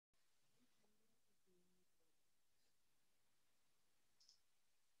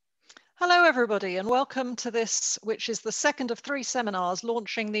Hello everybody and welcome to this, which is the second of 3 seminars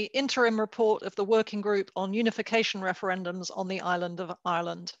launching the interim report of the Working Group on Unification Referendums on the island of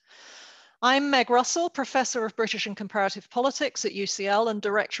Ireland. I'm Meg Russell, Professor of British and Comparative Politics at UCL and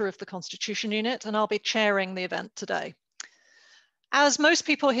Director of the Constitution Unit, and I'll be chairing the event today. As most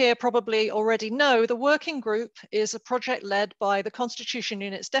people here probably already know, the Working Group is a project led by the Constitution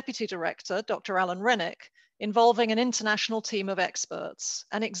Unit's Deputy Director, Dr. Alan Rennick, involving an international team of experts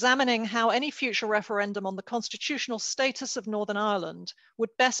and examining how any future referendum on the constitutional status of Northern Ireland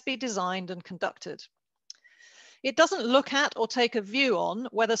would best be designed and conducted. It doesn't look at or take a view on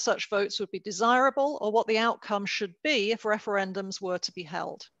whether such votes would be desirable or what the outcome should be if referendums were to be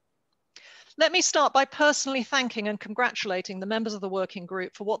held. Let me start by personally thanking and congratulating the members of the Working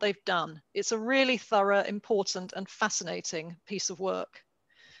Group for what they've done. It's a really thorough, important and fascinating piece of work.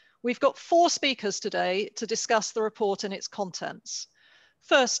 We've got 4 speakers today to discuss the report and its contents.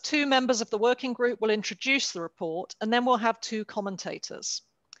 First, 2 members of the Working Group will introduce the report, and then we'll have 2 commentators.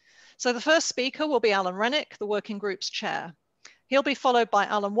 So the first speaker will be Alan Rennick, the Working Group's chair. He'll be followed by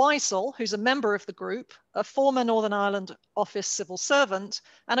Alan Weisel, who's a member of the group, a former Northern Ireland Office civil servant,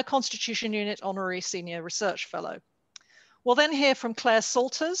 and a Constitution Unit Honorary Senior Research Fellow. We'll then hear from Claire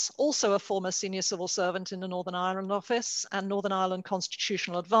Salters, also a former senior civil servant in the Northern Ireland Office and Northern Ireland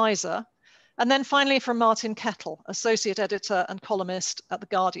Constitutional Advisor. And then finally from Martin Kettle, Associate Editor and columnist at The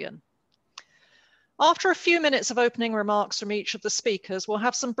Guardian. After a few minutes of opening remarks from each of the speakers, we'll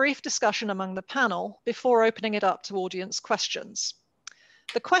have some brief discussion among the panel before opening it up to audience questions.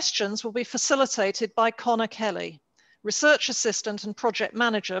 The questions will be facilitated by Connor Kelly, Research Assistant and Project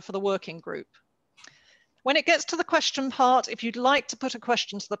Manager for the Working Group. When it gets to the question part, if you'd like to put a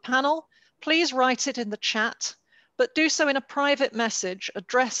question to the panel, please write it in the chat, but do so in a private message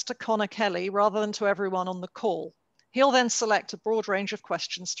addressed to Connor Kelly rather than to everyone on the call. He'll then select a broad range of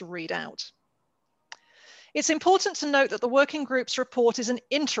questions to read out. It's important to note that the Working Group's report is an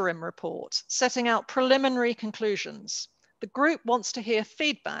interim report, setting out preliminary conclusions. The group wants to hear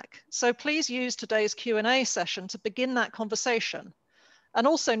feedback, so please use today's Q&A session to begin that conversation. And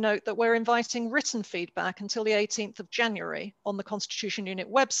also note that we're inviting written feedback until the 18th of January on the Constitution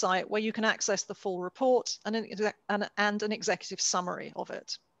Unit website, where you can access the full report and an executive summary of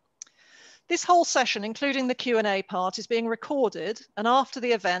it. This whole session, including the Q&A part, is being recorded, and after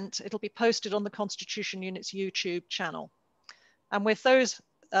the event, it'll be posted on the Constitution Unit's YouTube channel. And with those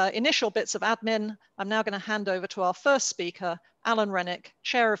initial bits of admin, I'm now going to hand over to our first speaker, Alan Rennick,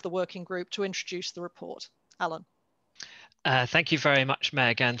 Chair of the Working Group, to introduce the report. Alan. Thank you very much,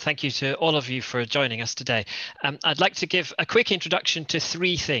 Meg, and thank you to all of you for joining us today. I'd like to give a quick introduction to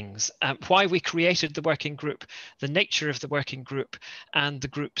 3 things: why we created the Working Group, the nature of the Working Group, and the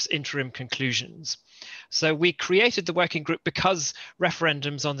group's interim conclusions. So we created the Working Group because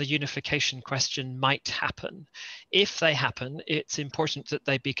referendums on the unification question might happen. If they happen, it's important that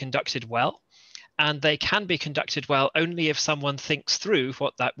they be conducted well. And they can be conducted well only if someone thinks through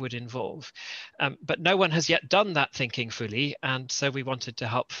what that would involve. But no one has yet done that thinking fully, and so we wanted to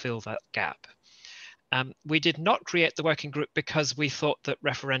help fill that gap. We did not create the Working Group because we thought that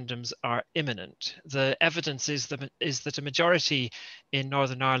referendums are imminent. The evidence is that a majority in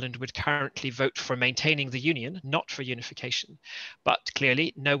Northern Ireland would currently vote for maintaining the union, not for unification. But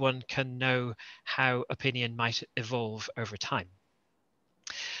clearly, no one can know how opinion might evolve over time.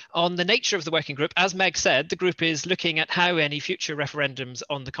 On the nature of the Working Group, as Meg said, the group is looking at how any future referendums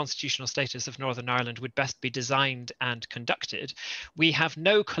on the constitutional status of Northern Ireland would best be designed and conducted. We have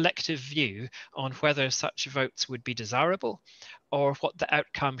no collective view on whether such votes would be desirable or what the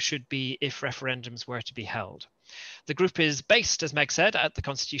outcome should be if referendums were to be held. The group is based, as Meg said, at the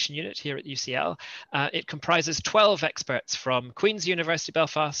Constitution Unit here at UCL. It comprises 12 experts from Queen's University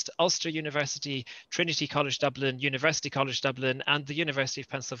Belfast, Ulster University, Trinity College Dublin, University College Dublin, and the University of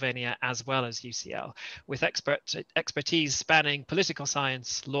Pennsylvania, as well as UCL, with expertise spanning political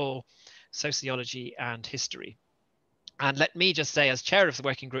science, law, sociology, and history. And let me just say, as chair of the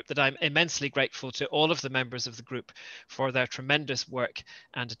Working Group, that I'm immensely grateful to all of the members of the group for their tremendous work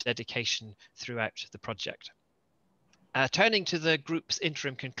and dedication throughout the project. Turning to the group's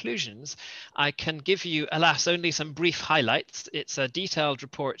interim conclusions, I can give you, alas, only some brief highlights. It's a detailed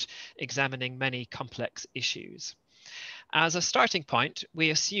report examining many complex issues. As a starting point, we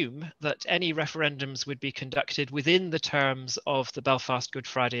assume that any referendums would be conducted within the terms of the Belfast Good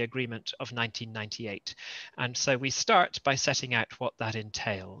Friday Agreement of 1998. And so we start by setting out what that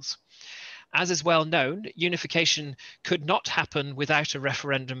entails. As is well known, unification could not happen without a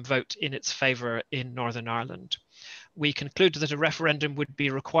referendum vote in its favour in Northern Ireland. We conclude that a referendum would be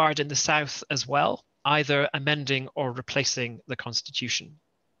required in the South as well, either amending or replacing the Constitution.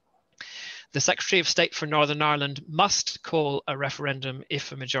 The Secretary of State for Northern Ireland must call a referendum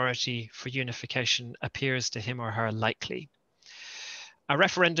if a majority for unification appears to him or her likely. A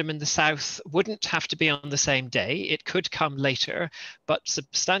referendum in the south wouldn't have to be on the same day. It could come later, but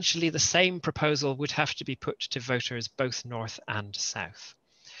substantially the same proposal would have to be put to voters both north and south.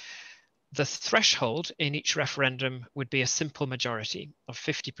 The threshold in each referendum would be a simple majority of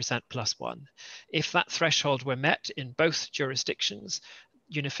 50% plus one. If that threshold were met in both jurisdictions,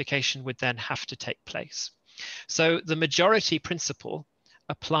 unification would then have to take place. So the majority principle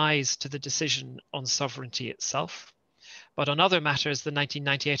applies to the decision on sovereignty itself. But on other matters, the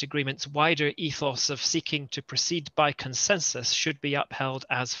 1998 agreement's wider ethos of seeking to proceed by consensus should be upheld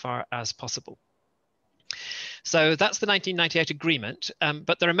as far as possible. So that's the 1998 agreement,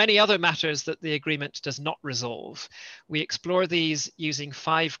 but there are many other matters that the agreement does not resolve. We explore these using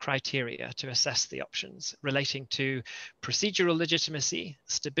 5 criteria to assess the options relating to procedural legitimacy,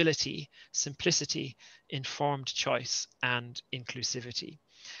 stability, simplicity, informed choice, and inclusivity.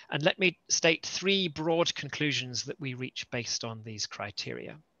 And let me state 3 broad conclusions that we reach based on these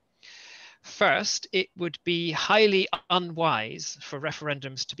criteria. First, it would be highly unwise for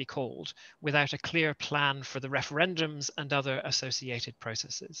referendums to be called without a clear plan for the referendums and other associated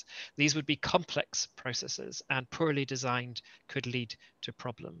processes. These would be complex processes and poorly designed could lead to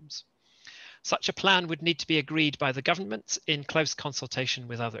problems. Such a plan would need to be agreed by the governments in close consultation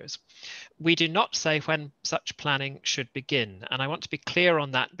with others. We do not say when such planning should begin, and I want to be clear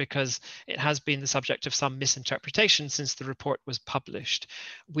on that because it has been the subject of some misinterpretation since the report was published.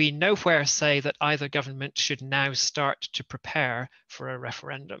 We nowhere say that either government should now start to prepare for a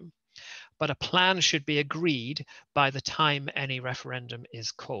referendum, but a plan should be agreed by the time any referendum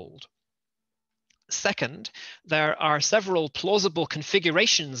is called. Second, there are several plausible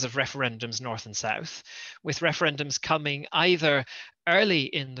configurations of referendums north and south, with referendums coming either early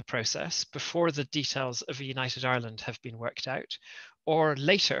in the process before the details of a united Ireland have been worked out, or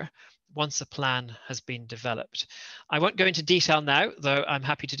later once a plan has been developed. I won't go into detail now, though I'm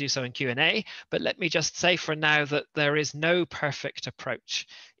happy to do so in Q&A, but let me just say for now that there is no perfect approach.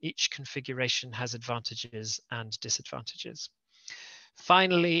 Each configuration has advantages and disadvantages.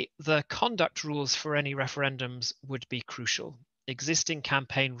 Finally, the conduct rules for any referendums would be crucial. Existing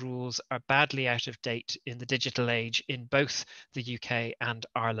campaign rules are badly out of date in the digital age in both the UK and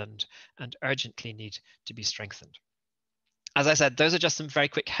Ireland and urgently need to be strengthened. As I said, those are just some very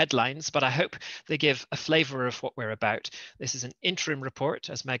quick headlines, but I hope they give a flavour of what we're about. This is an interim report,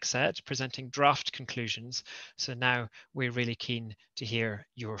 as Meg said, presenting draft conclusions. So now we're really keen to hear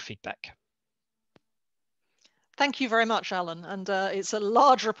your feedback. Thank you very much, Alan. And it's a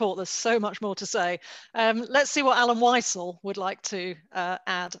large report. There's so much more to say. Let's see what Alan Weissel would like to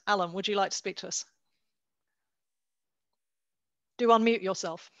add. Alan, would you like to speak to us? Do unmute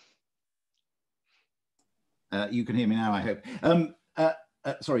yourself. You can hear me now, I hope.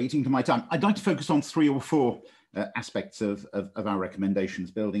 Sorry, eating to my time. I'd like to focus on 3 or 4 aspects of our recommendations,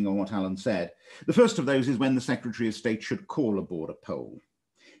 building on what Alan said. The first of those is when the Secretary of State should call a border poll.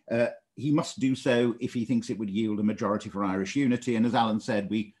 He must do so if he thinks it would yield a majority for Irish unity. And as Alan said,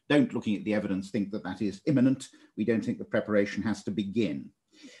 we don't, looking at the evidence, think that that is imminent. We don't think the preparation has to begin.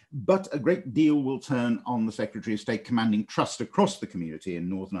 But a great deal will turn on the Secretary of State commanding trust across the community in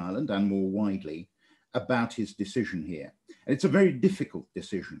Northern Ireland and more widely about his decision here. And it's a very difficult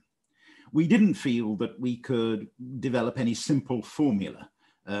decision. We didn't feel that we could develop any simple formula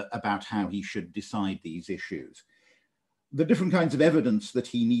about how he should decide these issues. The different kinds of evidence that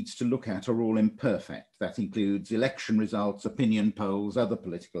he needs to look at are all imperfect. That includes election results, opinion polls, other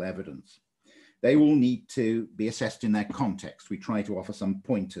political evidence. They all need to be assessed in their context. We try to offer some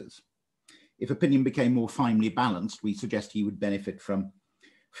pointers. If opinion became more finely balanced, we suggest he would benefit from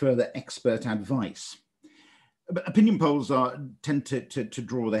further expert advice. But opinion polls tend to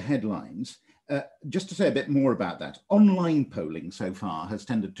draw the headlines. Just to say a bit more about that, online polling so far has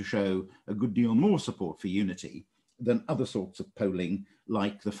tended to show a good deal more support for unity than other sorts of polling,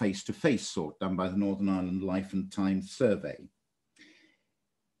 like the face-to-face sort done by the Northern Ireland Life and Times survey.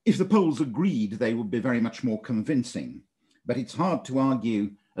 If the polls agreed, they would be very much more convincing, but it's hard to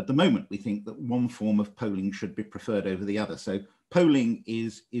argue. At the moment, we think that one form of polling should be preferred over the other, so polling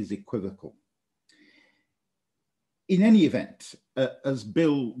is equivocal. In any event, as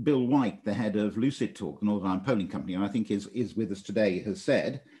Bill White, the head of Lucid Talk, the Northern Ireland Polling Company, and I think is with us today, has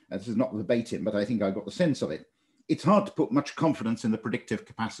said, this is not verbatim, but I think I got the sense of it, it's hard to put much confidence in the predictive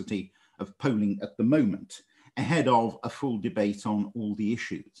capacity of polling at the moment, ahead of a full debate on all the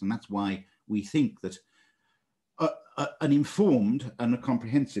issues. And that's why we think that an informed and a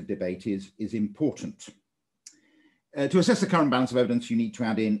comprehensive debate is important. To assess the current balance of evidence, you need to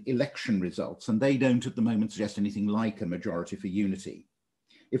add in election results, and they don't at the moment suggest anything like a majority for unity.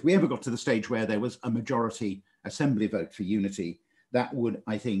 If we ever got to the stage where there was a majority assembly vote for unity, that would,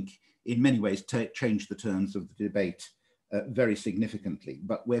 I think, in many ways change the terms of the debate very significantly.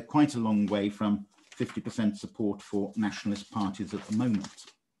 But we're quite a long way from 50% support for nationalist parties at the moment.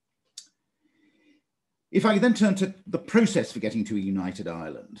 If I then turn to the process for getting to a united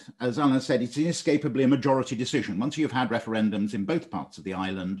Ireland, as Alan said, it's inescapably a majority decision. Once you've had referendums in both parts of the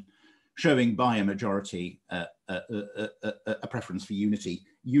island showing by a majority a preference for unity,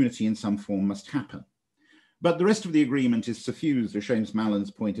 unity in some form must happen. But the rest of the agreement is suffused, as James Mallon's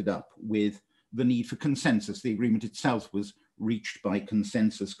pointed up, with the need for consensus. The agreement itself was reached by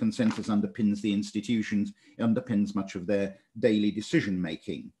consensus. Consensus underpins the institutions, underpins much of their daily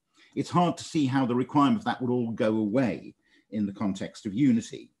decision-making. It's hard to see how the requirement of that would all go away in the context of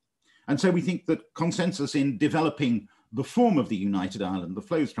unity. And so we think that consensus in developing the form of the united Ireland that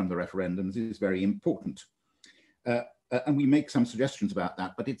flows from the referendums is very important. And we make some suggestions about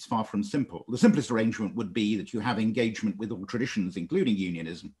that, but it's far from simple. The simplest arrangement would be that you have engagement with all traditions, including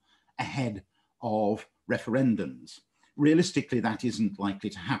unionism, ahead of referendums. Realistically, that isn't likely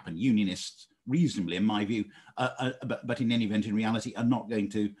to happen. Unionists, reasonably, in my view, but in any event, in reality, are not going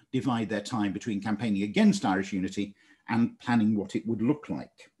to divide their time between campaigning against Irish unity and planning what it would look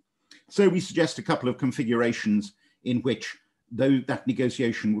like. So we suggest a couple of configurations in which that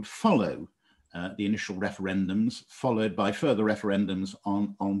negotiation would follow the initial referendums, followed by further referendums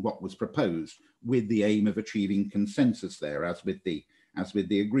on what was proposed, with the aim of achieving consensus there, as with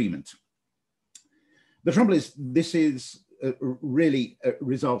the agreement. The trouble is, this is really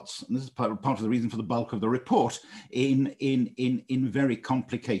results, and this is part of the reason for the bulk of the report, in very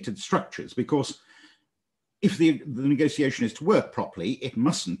complicated structures, because if the negotiation is to work properly, it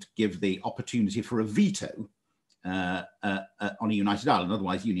mustn't give the opportunity for a veto on a united Ireland.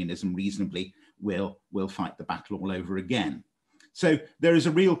 Otherwise, unionism reasonably will fight the battle all over again. So there is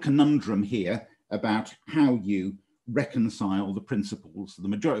a real conundrum here about how you reconcile the principles,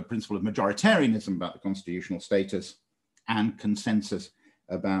 the principle of majoritarianism about the constitutional status and consensus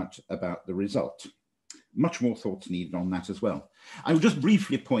about the result. Much more thoughts needed on that as well. I will just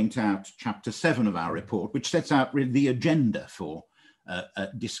briefly point out chapter 7 of our report, which sets out really the agenda for a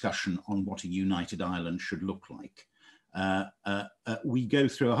discussion on what a united Ireland should look like. We go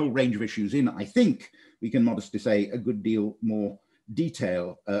through a whole range of issues in, I think, we can modestly say, a good deal more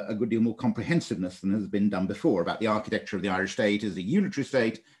detail, a good deal more comprehensiveness than has been done before about the architecture of the Irish state. Is it a unitary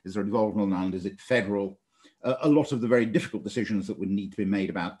state? Is there a devolved Ireland? Is it federal? A lot of the very difficult decisions that would need to be made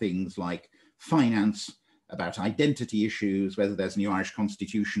about things like finance, about identity issues, whether there's a new Irish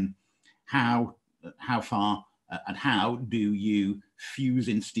constitution, how far and how do you fuse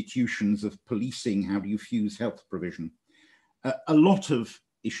institutions of policing? How do you fuse health provision? A lot of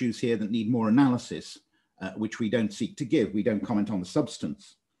issues here that need more analysis, which we don't seek to give. We don't comment on the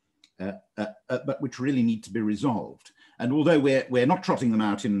substance, but which really need to be resolved. And although we're not trotting them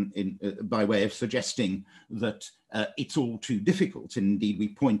out by way of suggesting that it's all too difficult, indeed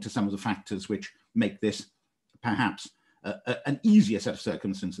we point to some of the factors which make this perhaps an easier set of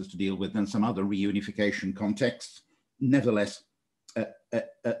circumstances to deal with than some other reunification contexts. Nevertheless,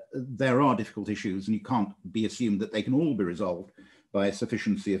 there are difficult issues, and you can't be assumed that they can all be resolved by a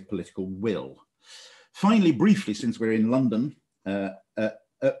sufficiency of political will. Finally, briefly, since we're in London,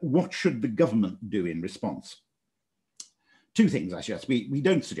 what should the government do in response? Two things, I suggest. We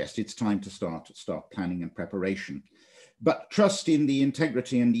don't suggest it's time to start planning and preparation, but trust in the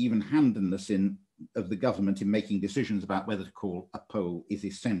integrity and even-handedness of the government in making decisions about whether to call a poll is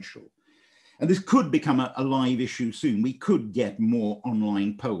essential. And this could become a live issue soon. We could get more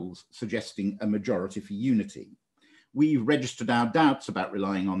online polls suggesting a majority for unity. We've registered our doubts about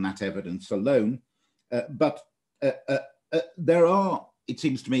relying on that evidence alone, but there are, it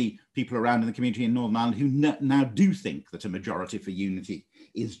seems to me, people around in the community in Northern Ireland who now do think that a majority for unity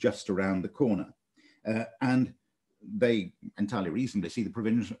is just around the corner. And they entirely reasonably see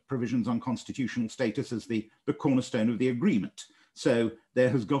the provisions on constitutional status as the cornerstone of the agreement. So there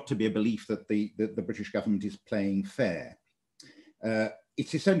has got to be a belief that the British government is playing fair.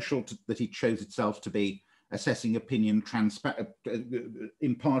 It's essential that it shows itself to be assessing opinion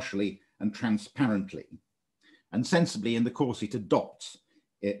impartially and transparently, and sensibly in the course it adopts,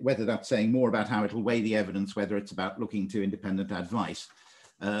 whether that's saying more about how it'll weigh the evidence, whether it's about looking to independent advice.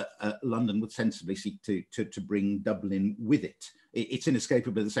 London would sensibly seek to bring Dublin with it. It's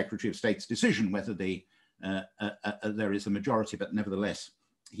inescapably the Secretary of State's decision whether there is a majority, but nevertheless,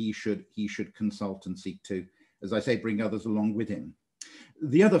 he should consult and seek to, as I say, bring others along with him.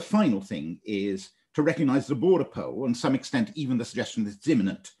 The other final thing is to recognise the border poll, and to some extent even the suggestion that it's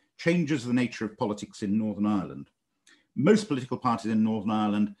imminent, changes the nature of politics in Northern Ireland. Most political parties in Northern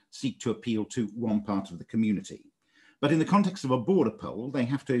Ireland seek to appeal to one part of the community. But in the context of a border poll, they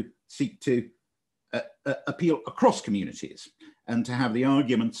have to seek to appeal across communities and to have the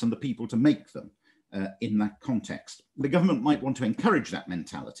arguments and the people to make them in that context. The government might want to encourage that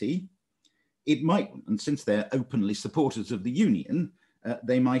mentality. It might, and since they're openly supporters of the union,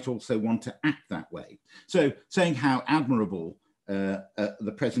 they might also want to act that way. So saying how admirable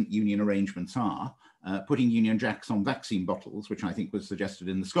the present union arrangements are, putting Union Jacks on vaccine bottles, which I think was suggested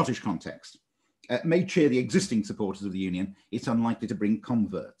in the Scottish context, may cheer the existing supporters of the union. It's unlikely to bring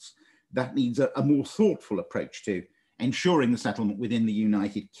converts. That needs a more thoughtful approach to ensuring the settlement within the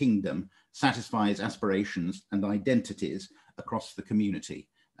United Kingdom satisfies aspirations and identities across the community.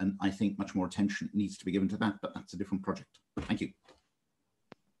 And I think much more attention needs to be given to that, but that's a different project. Thank you.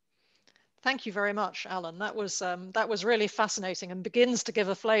 Thank you very much, Alan. That was really fascinating and begins to give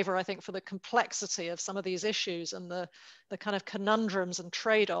a flavour, I think, for the complexity of some of these issues and the kind of conundrums and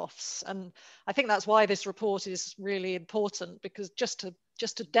trade-offs. And I think that's why this report is really important, because just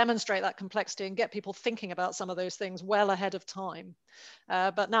to demonstrate that complexity and get people thinking about some of those things well ahead of time.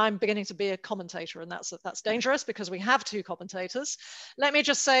 But now I'm beginning to be a commentator, and that's dangerous because we have two commentators. Let me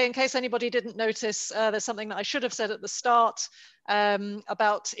just say, in case anybody didn't notice, there's something that I should have said at the start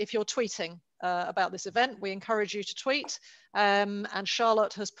about if you're tweeting about this event, we encourage you to tweet. And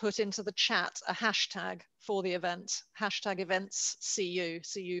Charlotte has put into the chat a hashtag for the event, hashtag events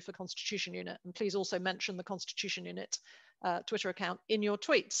CU for Constitution Unit. And please also mention the Constitution Unit Twitter account in your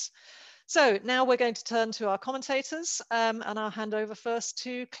tweets. So now we're going to turn to our commentators, and I'll hand over first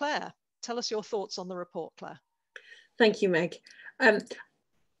to Claire. Tell us your thoughts on the report, Claire. Thank you, Meg.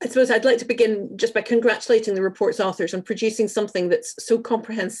 I suppose I'd like to begin just by congratulating the report's authors on producing something that's so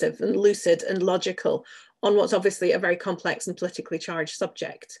comprehensive and lucid and logical on what's obviously a very complex and politically charged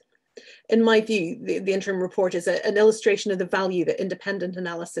subject. In my view, the interim report is an illustration of the value that independent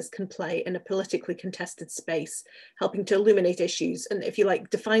analysis can play in a politically contested space, helping to illuminate issues and, if you like,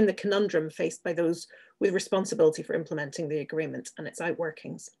 define the conundrum faced by those with responsibility for implementing the agreement and its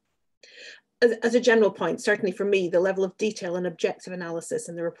outworkings. As a general point, certainly for me, the level of detail and objective analysis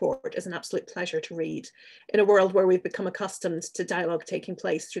in the report is an absolute pleasure to read. In a world where we've become accustomed to dialogue taking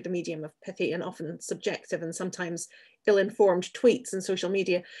place through the medium of pithy and often subjective and sometimes ill-informed tweets and social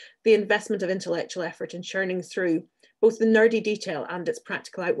media, the investment of intellectual effort in churning through both the nerdy detail and its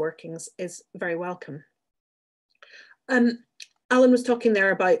practical outworkings is very welcome. Alan was talking there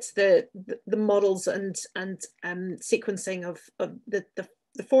about the models and sequencing of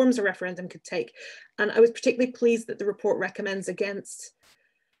the forms a referendum could take. And I was particularly pleased that the report recommends against,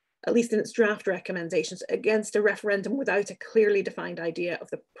 at least in its draft recommendations, against a referendum without a clearly defined idea of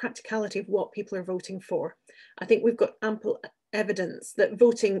the practicality of what people are voting for. I think we've got ample evidence that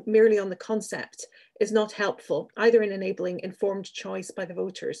voting merely on the concept is not helpful, either in enabling informed choice by the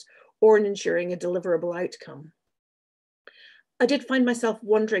voters or in ensuring a deliverable outcome. I did find myself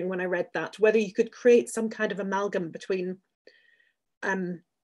wondering when I read that whether you could create some kind of amalgam between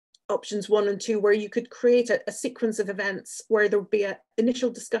options 1 and 2, where you could create a sequence of events where there would be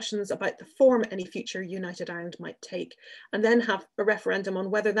initial discussions about the form any future United Ireland might take, and then have a referendum on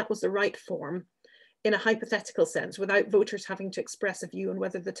whether that was the right form in a hypothetical sense, without voters having to express a view on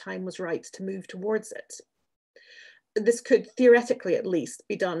whether the time was right to move towards it. This could theoretically at least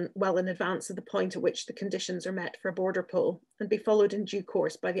be done well in advance of the point at which the conditions are met for a border poll, and be followed in due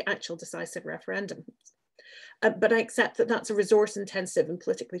course by the actual decisive referendum. But I accept that that's a resource-intensive and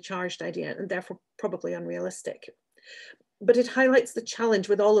politically charged idea, and therefore probably unrealistic. But it highlights the challenge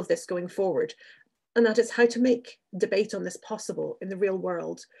with all of this going forward, and that is how to make debate on this possible in the real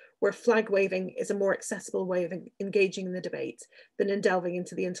world, where flag waving is a more accessible way of engaging in the debate than in delving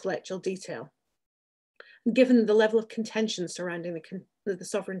into the intellectual detail. Given the level of contention surrounding the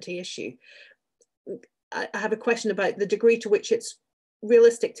sovereignty issue, I have a question about the degree to which it's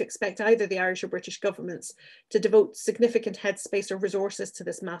realistic to expect either the Irish or British governments to devote significant headspace or resources to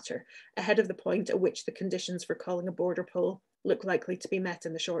this matter ahead of the point at which the conditions for calling a border poll look likely to be met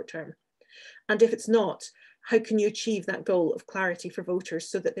in the short term. And if it's not, how can you achieve that goal of clarity for voters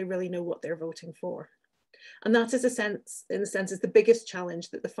so that they really know what they're voting for? And that is in a sense is the biggest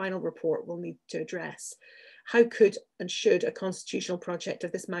challenge that the final report will need to address. How could and should a constitutional project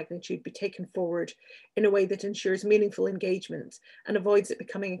of this magnitude be taken forward in a way that ensures meaningful engagement and avoids it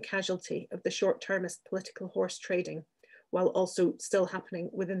becoming a casualty of the short-termist political horse trading, while also still happening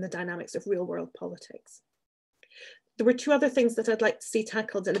within the dynamics of real-world politics? There were 2 other things that I'd like to see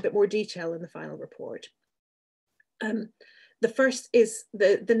tackled in a bit more detail in the final report. The first is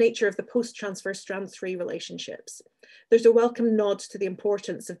the nature of the post-transfer strand 3 relationships. There's a welcome nod to the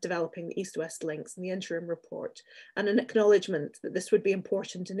importance of developing the East-West links in the interim report, and an acknowledgement that this would be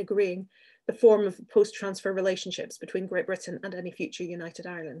important in agreeing the form of post-transfer relationships between Great Britain and any future United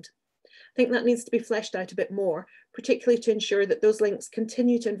Ireland. I think that needs to be fleshed out a bit more, particularly to ensure that those links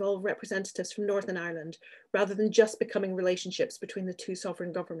continue to involve representatives from Northern Ireland, rather than just becoming relationships between the two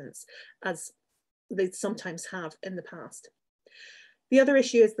sovereign governments, as they sometimes have in the past. The other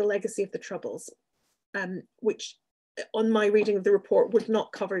issue is the legacy of the Troubles, which on my reading of the report were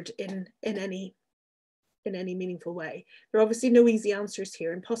not covered in any meaningful way. There are obviously no easy answers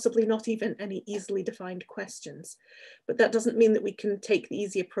here, and possibly not even any easily defined questions. But that doesn't mean that we can take the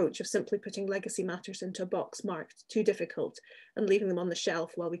easy approach of simply putting legacy matters into a box marked too difficult and leaving them on the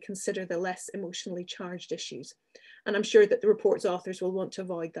shelf while we consider the less emotionally charged issues. And I'm sure that the report's authors will want to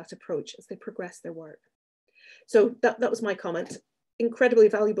avoid that approach as they progress their work. So that was my comment. Incredibly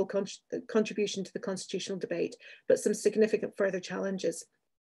valuable contribution to the constitutional debate, but some significant further challenges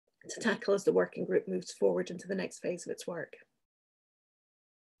to tackle as the working group moves forward into the next phase of its work.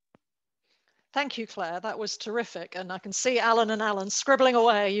 Thank you, Claire. That was terrific. And I can see Alan and Alan scribbling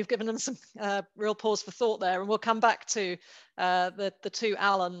away. You've given them some real pause for thought there. And we'll come back to the two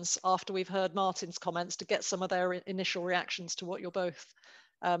Alans after we've heard Martin's comments to get some of their initial reactions to what you're both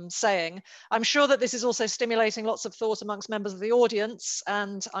saying. I'm sure that this is also stimulating lots of thought amongst members of the audience,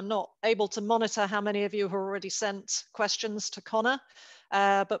 and I'm not able to monitor how many of you have already sent questions to Connor.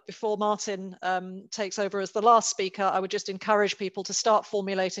 But before Martin takes over as the last speaker, I would just encourage people to start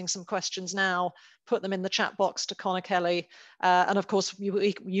formulating some questions now, put them in the chat box to Connor Kelly. And of course,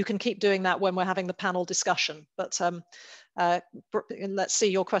 you can keep doing that when we're having the panel discussion. But let's see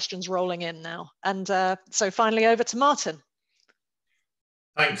your questions rolling in now. And so finally over to Martin.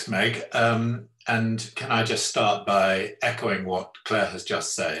 Thanks, Meg. And can I just start by echoing what Claire has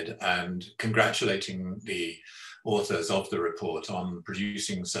just said and congratulating the authors of the report on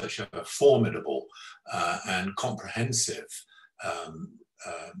producing such a formidable and comprehensive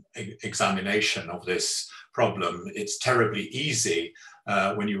examination of this problem. It's terribly easy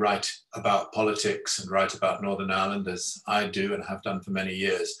when you write about politics and write about Northern Ireland, as I do and have done for many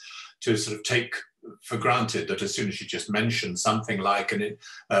years, to sort of take for granted that as soon as you just mention something like a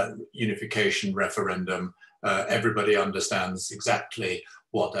unification referendum, everybody understands exactly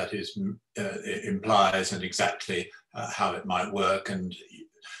what that is implies and exactly how it might work. And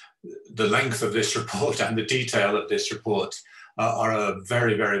the length of this report and the detail of this report are a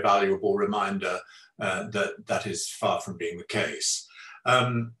very, very valuable reminder that that is far from being the case.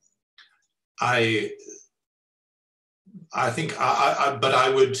 I think, but I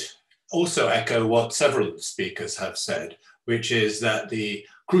would also echo what several of the speakers have said, which is that the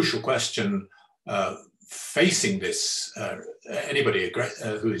crucial question facing this, anybody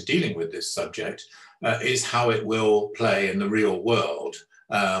who is dealing with this subject, is how it will play in the real world.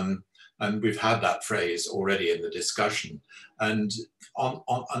 And we've had that phrase already in the discussion. And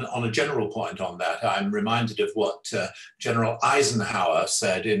on a general point on that, I'm reminded of what General Eisenhower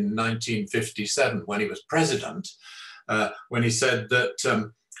said in 1957 when he was president, when he said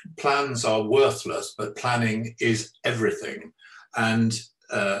that plans are worthless, but planning is everything. And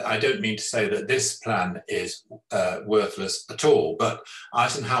I don't mean to say that this plan is worthless at all, but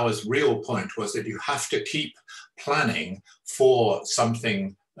Eisenhower's real point was that you have to keep planning for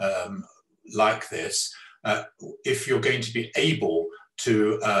something like this if you're going to be able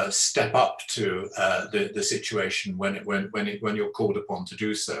to step up to the situation when you're called upon to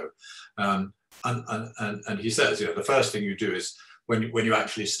do so. And he says, you know, the first thing you do is when you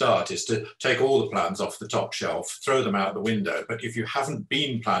actually start is to take all the plans off the top shelf, throw them out the window. But if you haven't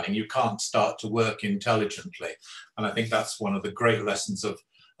been planning, you can't start to work intelligently. And I think that's one of the great lessons of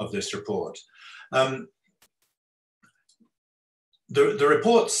this report. The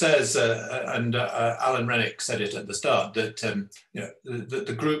report says, and Alan Rennick said it at the start, that you know,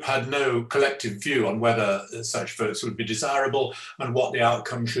 the group had no collective view on whether such votes would be desirable and what the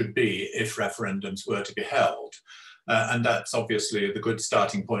outcome should be if referendums were to be held. And that's obviously the good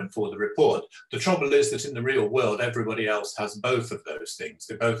starting point for the report. The trouble is that in the real world, everybody else has both of those things.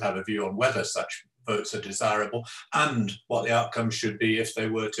 They both have a view on whether such votes are desirable and what the outcome should be if they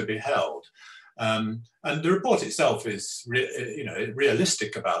were to be held. And the report itself is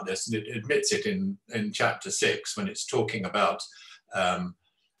realistic about this, and it admits it in chapter 6 when it's talking about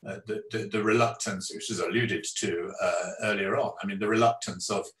the reluctance, which is alluded to earlier on. I mean, the reluctance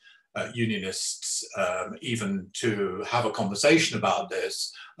of unionists even to have a conversation about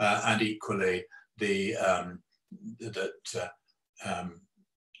this, and equally that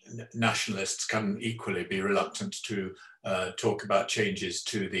nationalists can equally be reluctant to talk about changes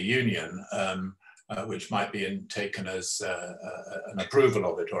to the union, which might be taken as an approval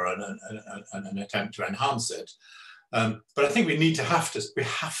of it or an attempt to enhance it. But I think we have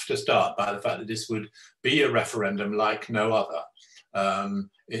to start by the fact that this would be a referendum like no other.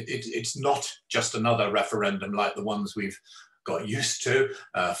 It's not just another referendum like the ones we've got used to,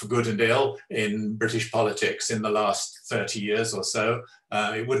 for good and ill, in British politics in the last 30 years or so.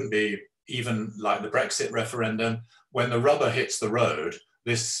 It wouldn't be even like the Brexit referendum. When the rubber hits the road,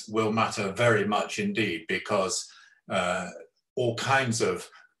 this will matter very much indeed, because all kinds of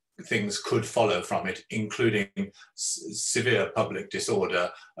things could follow from it, including severe public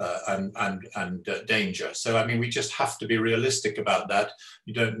disorder and danger. So, I mean, we just have to be realistic about that.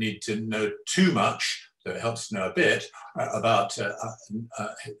 You don't need to know too much, though it helps to know a bit about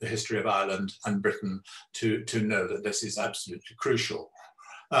the history of Ireland and Britain to know that this is absolutely crucial.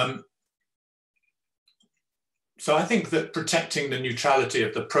 So I think that protecting the neutrality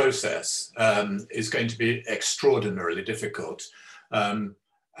of the process is going to be extraordinarily difficult.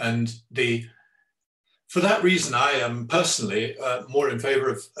 For that reason, I am personally more in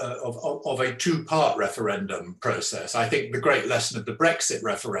favour of a two-part referendum process. I think the great lesson of the Brexit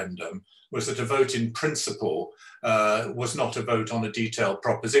referendum was that a vote in principle was not a vote on a detailed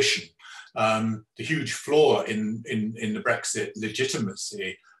proposition. The huge flaw in the Brexit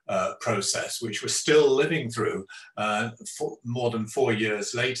legitimacy process, which we're still living through more than 4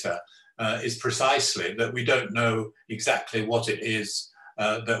 years later, is precisely that we don't know exactly what it is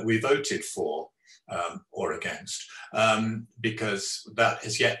that we voted for or against, because that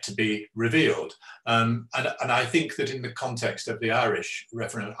is yet to be revealed. And I think that in the context of the Irish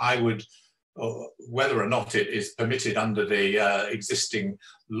referendum, I would, whether or not it is permitted under the existing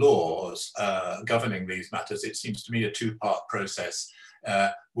laws governing these matters, it seems to me a two-part process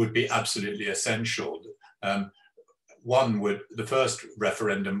would be absolutely essential. The first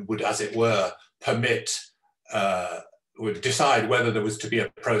referendum would, as it were, permit, would decide whether there was to be a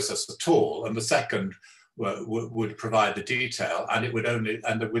process at all, and the second would provide the detail, and it would only,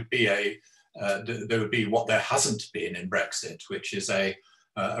 and there would be what there hasn't been in Brexit, which is a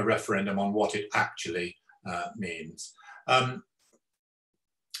referendum on what it actually means.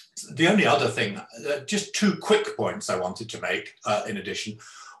 The only other thing, just two quick points I wanted to make in addition.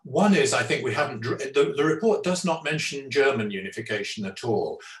 One is, I think we haven't, the report does not mention German unification at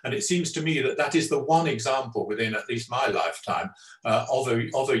all. And it seems to me that that is the one example within at least my lifetime of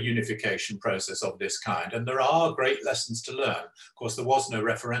a unification process of this kind. And there are great lessons to learn. Of course, there was no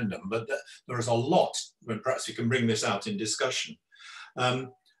referendum, but there is a lot, when perhaps we can bring this out in discussion.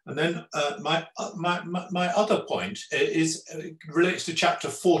 And then my other point relates to chapter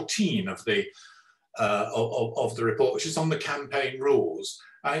 14 of the report, which is on the campaign rules.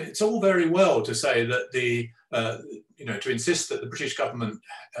 It's all very well to say that to insist that the British government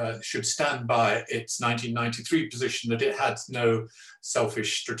should stand by its 1993 position that it had no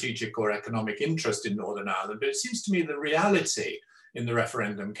selfish strategic or economic interest in Northern Ireland. But it seems to me the reality in the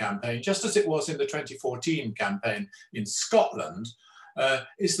referendum campaign, just as it was in the 2014 campaign in Scotland,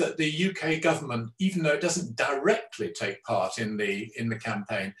 is that the UK government, even though it doesn't directly take part in the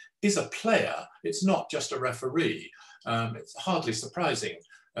campaign, is a player. It's not just a referee. It's hardly surprising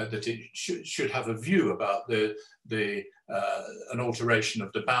that it should have a view about an alteration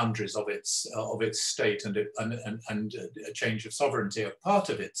of the boundaries of its state and a change of sovereignty of part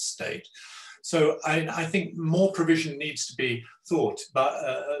of its state. So I think more provision needs to be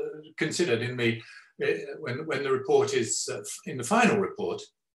considered in when the report is in the final report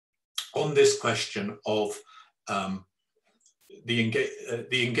on this question of the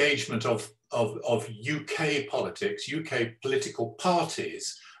engagement of UK politics, UK political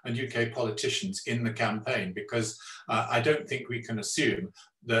parties and UK politicians in the campaign, because I don't think we can assume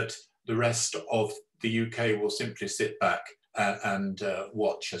that the rest of the UK will simply sit back and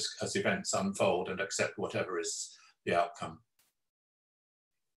watch as events unfold and accept whatever is the outcome.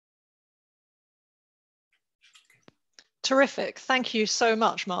 Terrific. Thank you so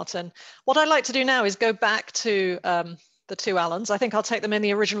much, Martin. What I'd like to do now is go back to the two Alans. I think I'll take them in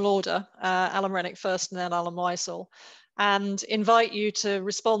the original order, Alan Rennick first and then Alan Weissel, and invite you to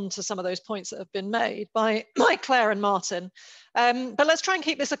respond to some of those points that have been made by Claire and Martin. But let's try and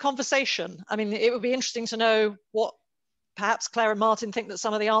keep this a conversation. I mean, it would be interesting to know what perhaps Claire and Martin think that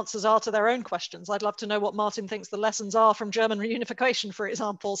some of the answers are to their own questions. I'd love to know what Martin thinks the lessons are from German reunification, for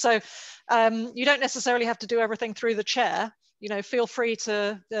example. So you don't necessarily have to do everything through the chair. you know, feel free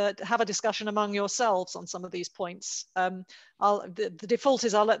to have a discussion among yourselves on some of these points. The default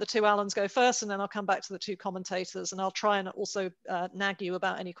is I'll let the two Allens go first, and then I'll come back to the two commentators, and I'll try and also nag you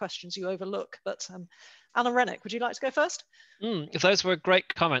about any questions you overlook. But Alan Rennick, would you like to go first? Those were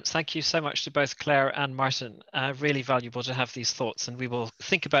great comments. Thank you so much to both Claire and Martin. Really valuable to have these thoughts, and we will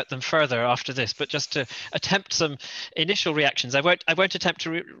think about them further after this. But just to attempt some initial reactions, I won't attempt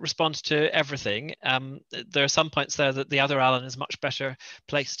to respond to everything. There are some points there that the other Alan is much better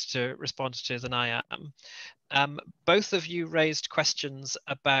placed to respond to than I am. Both of you raised questions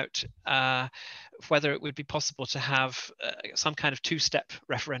about whether it would be possible to have some kind of two-step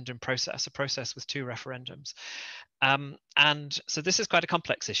referendum process, a process with two referendums. And so this is quite a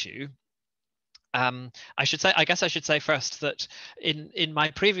complex issue. I guess I should say first that in my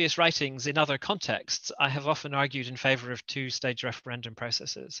previous writings in other contexts, I have often argued in favor of two-stage referendum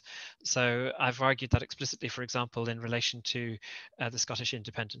processes. So I've argued that explicitly, for example, in relation to the Scottish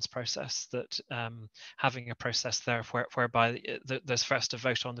independence process, that having a process there whereby there's first a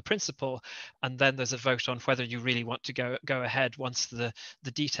vote on the principle, and then there's a vote on whether you really want to go ahead once the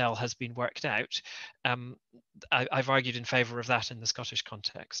detail has been worked out. I've argued in favor of that in the Scottish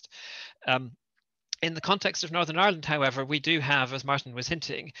context. In the context of Northern Ireland, however, we do have, as Martin was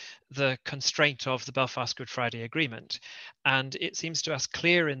hinting, the constraint of the Belfast Good Friday Agreement. And it seems to us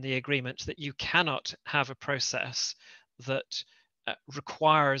clear in the agreement that you cannot have a process that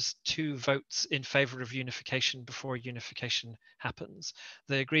requires two votes in favour of unification before unification happens.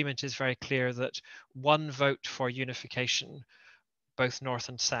 The agreement is very clear that one vote for unification, both North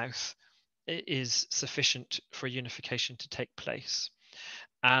and South, is sufficient for unification to take place.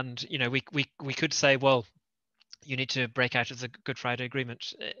 And you know, we could say, well, you need to break out of the Good Friday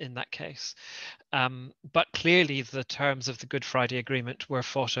Agreement in that case. But clearly the terms of the Good Friday Agreement were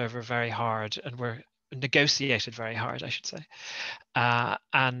fought over very hard and were negotiated very hard, I should say.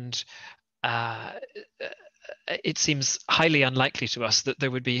 It seems highly unlikely to us that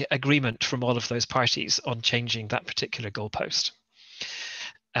there would be agreement from all of those parties on changing that particular goalpost.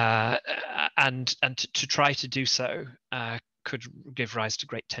 And to try to do so could give rise to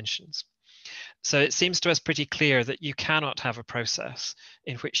great tensions. So it seems to us pretty clear that you cannot have a process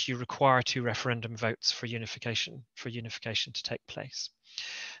in which you require two referendum votes for unification to take place.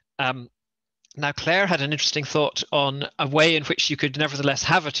 Now, Claire had an interesting thought on a way in which you could nevertheless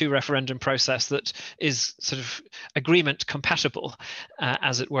have a two referendum process that is sort of agreement compatible,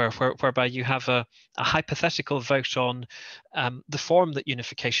 as it were, whereby you have a hypothetical vote on the form that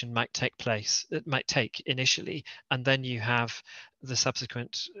unification might take initially, and then you have the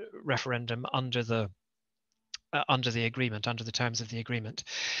subsequent referendum under the agreement, under the terms of the agreement.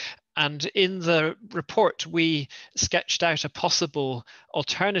 And in the report, we sketched out a possible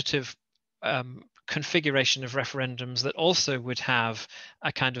alternative configuration of referendums that also would have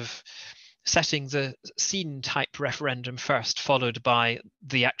a kind of setting the scene type referendum first, followed by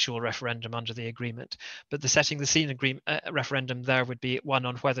the actual referendum under the agreement. But the setting the scene referendum there would be one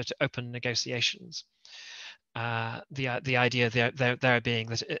on whether to open negotiations. The idea there being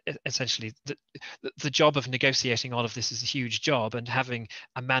that essentially the job of negotiating all of this is a huge job, and having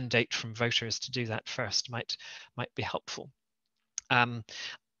a mandate from voters to do that first might be helpful.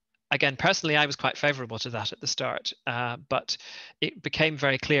 Again, personally, I was quite favourable to that at the start, but it became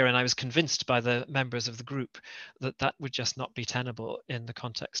very clear, and I was convinced by the members of the group that that would just not be tenable in the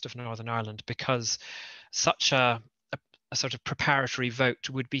context of Northern Ireland, because such a sort of preparatory vote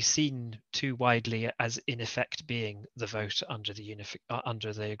would be seen too widely as in effect being the vote under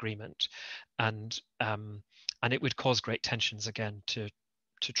the agreement, and it would cause great tensions again to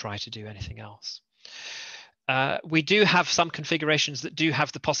try to do anything else. We do have some configurations that do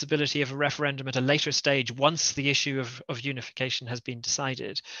have the possibility of a referendum at a later stage once the issue of unification has been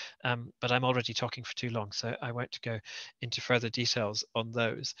decided, but I'm already talking for too long, so I won't go into further details on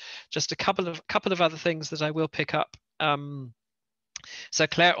those. Just a couple of other things that I will pick up. So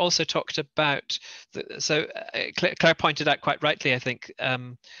Claire also talked about, Claire pointed out quite rightly, I think,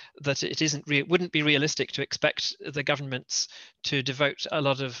 that it wouldn't be realistic to expect the governments to devote a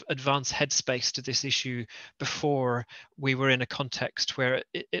lot of advance headspace to this issue before we were in a context where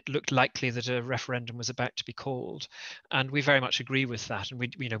it looked likely that a referendum was about to be called. And we very much agree with that. And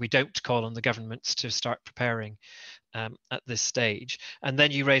we don't call on the governments to start preparing at this stage. And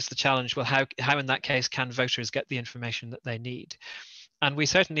then you raise the challenge, well, how in that case can voters get the information that they need? And we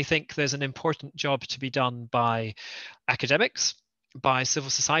certainly think there's an important job to be done by academics, by civil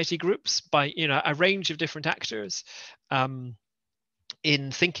society groups, by a range of different actors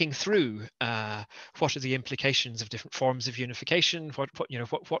in thinking through what are the implications of different forms of unification, what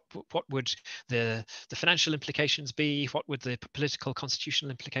would the financial implications be, what would the political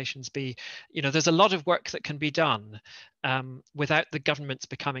constitutional implications be. There's a lot of work that can be done without the governments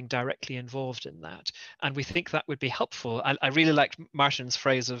becoming directly involved in that, and we think that would be helpful. I really liked Martin's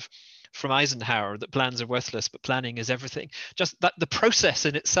phrase from Eisenhower that plans are worthless but planning is everything. Just that the process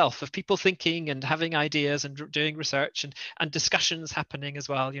in itself of people thinking and having ideas and doing research and discussions happening as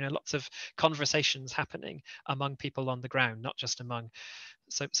well, lots of conversations happening among people on the ground, not just among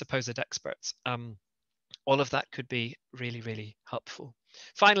supposed experts. All of that could be really, really helpful.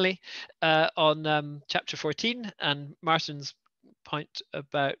 Finally, on chapter 14 and Martin's point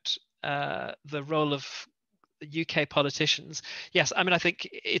about the role of UK politicians. Yes, I think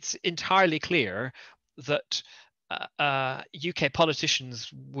it's entirely clear that UK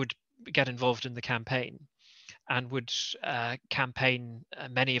politicians would get involved in the campaign and would campaign,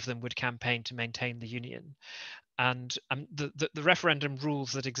 many of them would campaign to maintain the union. And the referendum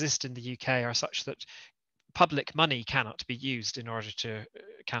rules that exist in the UK are such that public money cannot be used in order to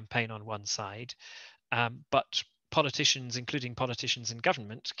campaign on one side, but politicians, including politicians in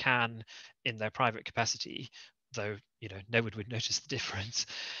government, can, in their private capacity, though no one would notice the difference,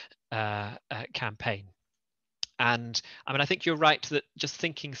 campaign. And I think you're right that just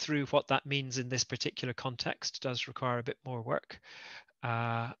thinking through what that means in this particular context does require a bit more work.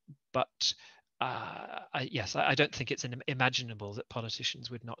 But yes, I don't think it's imaginable that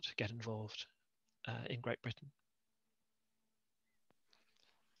politicians would not get involved in Great Britain.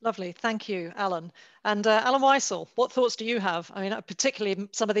 Lovely, thank you, Alan. And Alan Weissel, what thoughts do you have? Particularly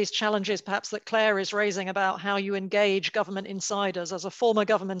some of these challenges perhaps that Claire is raising about how you engage government insiders. As a former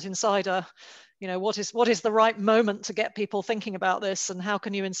government insider, what is the right moment to get people thinking about this, and how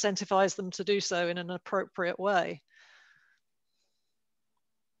can you incentivize them to do so in an appropriate way?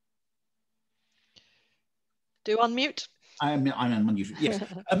 Do unmute. I'm unusual. Yes.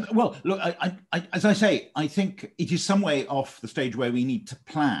 Well, look, as I say, I think it is some way off the stage where we need to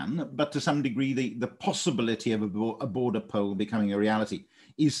plan, but to some degree, the possibility of a border poll becoming a reality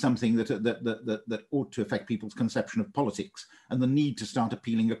is something that ought to affect people's conception of politics and the need to start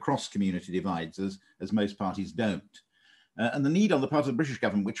appealing across community divides, as most parties don't. And the need on the part of the British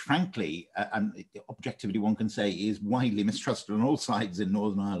government, which frankly, and objectively one can say, is widely mistrusted on all sides in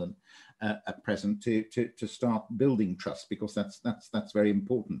Northern Ireland at present, to start building trust, because that's very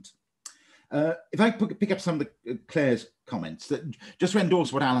important. If I pick up some of Claire's comments, that just to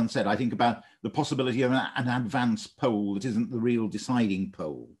endorse what Alan said, I think about the possibility of an advance poll that isn't the real deciding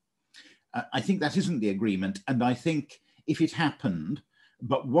poll. I think that isn't the agreement, and I think if it happened,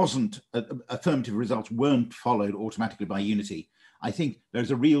 but affirmative results weren't followed automatically by unity, I think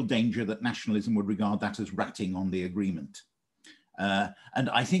there's a real danger that nationalism would regard that as ratting on the agreement. And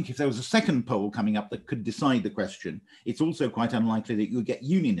I think if there was a second poll coming up that could decide the question, it's also quite unlikely that you would get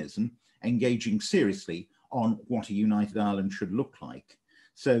unionism engaging seriously on what a united Ireland should look like.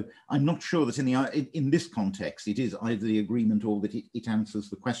 So I'm not sure that in this context, it is either the agreement or that it answers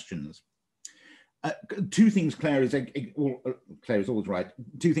the questions. Two things Claire is always right.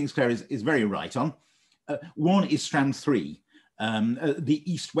 Two things Claire is very right on. One is strand 3, the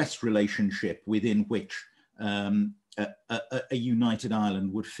East-West relationship within which a united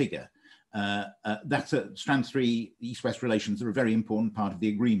Ireland would figure. That's strand 3, East-West relations are a very important part of the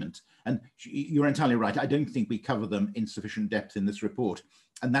agreement. And you're entirely right. I don't think we cover them in sufficient depth in this report.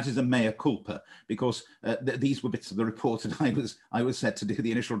 And that is a mea culpa, because these were bits of the report that I was set to do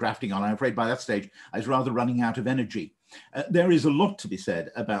the initial drafting on. I'm afraid by that stage, I was rather running out of energy. There is a lot to be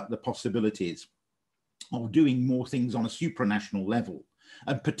said about the possibilities of doing more things on a supranational level,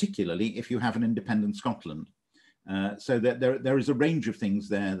 and particularly if you have an independent Scotland. So that there is a range of things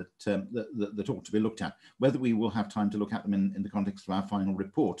there that ought to be looked at. Whether we will have time to look at them in the context of our final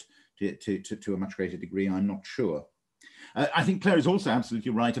report to a much greater degree, I'm not sure. I think Claire is also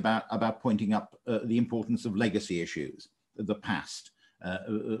absolutely right about pointing up the importance of legacy issues, the past,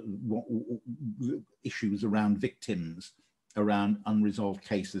 issues around victims, around unresolved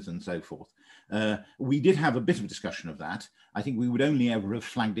cases and so forth. We did have a bit of discussion of that. I think we would only ever have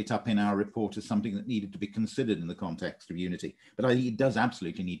flagged it up in our report as something that needed to be considered in the context of unity. But I think it does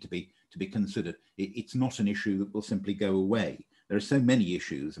absolutely need to be considered. It's not an issue that will simply go away. There are so many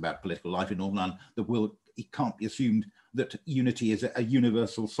issues about political life in Northern Ireland that it can't be assumed that unity is a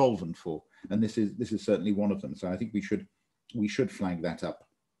universal solvent for, and this is certainly one of them. So I think we should flag that up.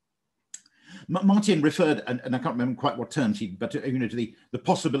 Martin referred, and I can't remember quite what terms but to the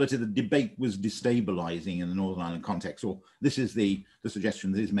possibility that debate was destabilising in the Northern Ireland context, or this is the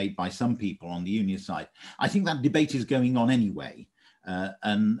suggestion that is made by some people on the union side. I think that debate is going on anyway.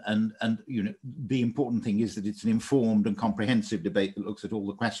 And you know, the important thing is that it's an informed and comprehensive debate that looks at all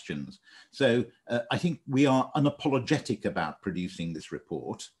the questions. So I think we are unapologetic about producing this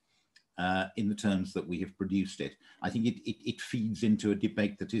report in the terms that we have produced it. I think it feeds into a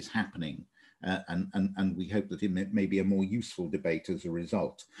debate that is happening. And we hope that it may be a more useful debate as a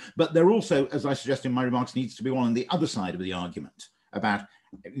result. But there also, as I suggest in my remarks, needs to be one on the other side of the argument about,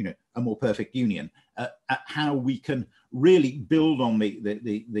 you know, a more perfect union, how we can really build on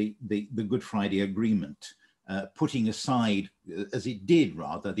the Good Friday Agreement, putting aside, as it did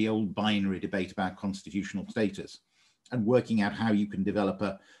rather, the old binary debate about constitutional status, and working out how you can develop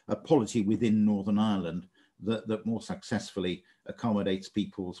a polity within Northern Ireland that more successfully accommodates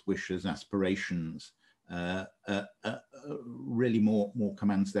people's wishes, aspirations, really more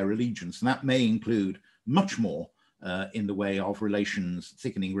commands their allegiance. And that may include much more in the way of relations,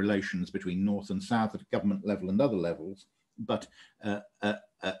 thickening relations between North and South at government level and other levels. But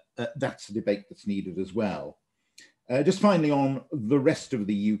that's a debate that's needed as well. Just finally on the rest of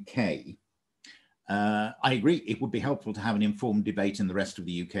the UK, I agree, it would be helpful to have an informed debate in the rest of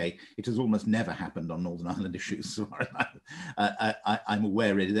the UK. It has almost never happened on Northern Ireland issues, so I'm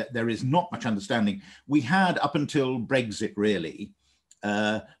aware really that there is not much understanding. We had, up until Brexit really,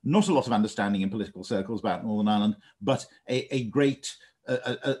 not a lot of understanding in political circles about Northern Ireland, but a great,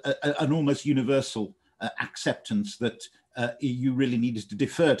 an almost universal acceptance that you really needed to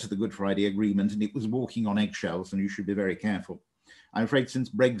defer to the Good Friday Agreement, and it was walking on eggshells, and you should be very careful. I'm afraid since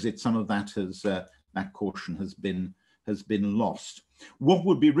Brexit, some of that has that caution has been lost. What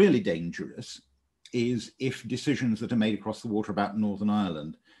would be really dangerous is if decisions that are made across the water about Northern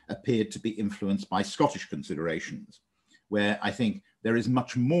Ireland appeared to be influenced by Scottish considerations, where I think there is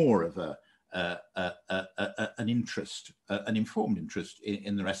much more of an interest, an informed interest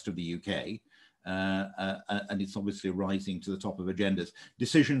in the rest of the UK, and it's obviously rising to the top of agendas.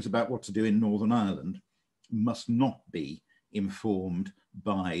 Decisions about what to do in Northern Ireland must not be informed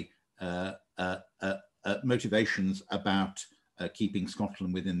by motivations about keeping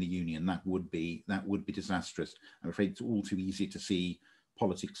Scotland within the Union. That would be disastrous. I'm afraid it's all too easy to see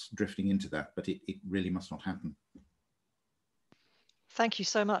politics drifting into that, but it really must not happen. Thank you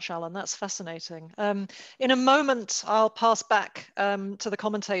so much, Alan. That's fascinating. In a moment, I'll pass back to the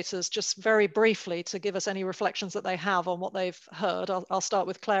commentators just very briefly to give us any reflections that they have on what they've heard. I'll start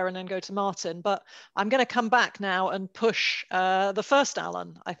with Claire and then go to Martin. But I'm going to come back now and push the first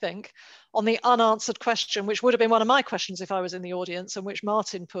Alan, I think, on the unanswered question, which would have been one of my questions if I was in the audience, and which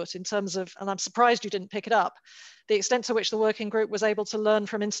Martin put in terms of, and I'm surprised you didn't pick it up, the extent to which the working group was able to learn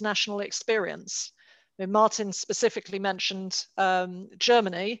from international experience. Martin specifically mentioned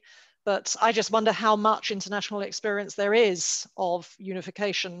Germany, but I just wonder how much international experience there is of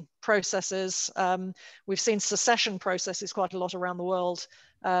unification processes. We've seen secession processes quite a lot around the world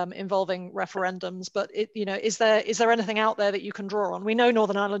involving referendums, but is there anything out there that you can draw on? We know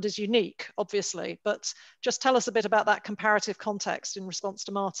Northern Ireland is unique, obviously, but just tell us a bit about that comparative context in response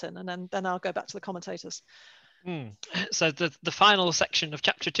to Martin, and then I'll go back to the commentators. So the final section of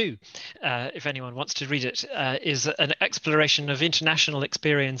chapter 2, if anyone wants to read it, is an exploration of international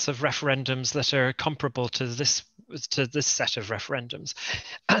experience of referendums that are comparable to this set of referendums,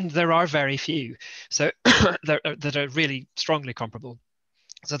 and there are very few, so that are really strongly comparable.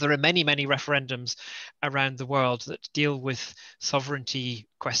 So there are many, many referendums around the world that deal with sovereignty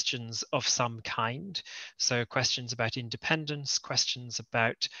questions of some kind. So questions about independence, questions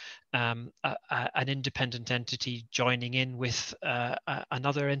about an independent entity joining in with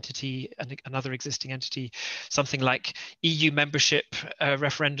another entity, another existing entity, something like EU membership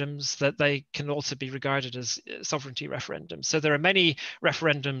referendums, that they can also be regarded as sovereignty referendums. So there are many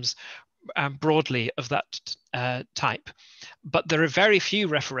referendums broadly of that type, but there are very few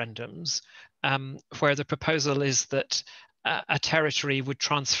referendums where the proposal is that a territory would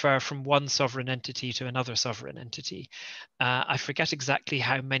transfer from one sovereign entity to another sovereign entity. I forget exactly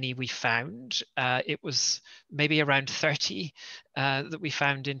how many we found. It was maybe around 30 that we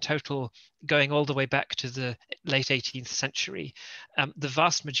found in total, going all the way back to the late 18th century. The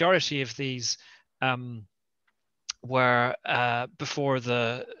vast majority of these were before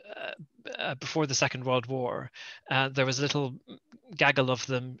the Second World War. There was a little gaggle of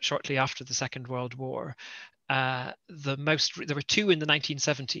them shortly after the Second World War. There were two in the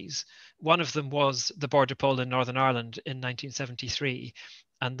 1970s. One of them was the border poll in Northern Ireland in 1973,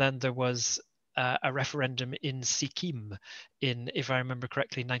 and then there was a referendum in Sikkim in, if I remember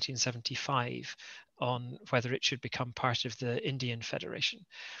correctly, 1975 on whether it should become part of the Indian Federation.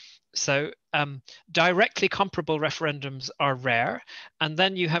 So directly comparable referendums are rare. And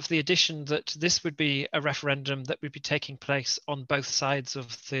then you have the addition that this would be a referendum that would be taking place on both sides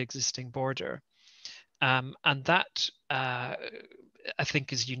of the existing border. And that, I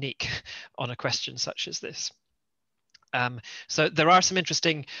think, is unique on a question such as this. So there are some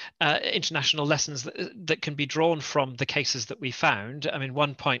interesting international lessons that can be drawn from the cases that we found. I mean,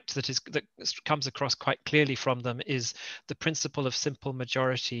 one point that comes across quite clearly from them is the principle of simple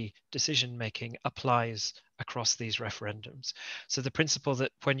majority decision making applies across these referendums. So the principle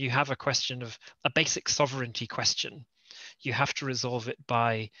that when you have a question of a basic sovereignty question, you have to resolve it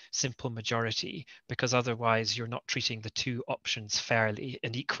by simple majority, because otherwise you're not treating the two options fairly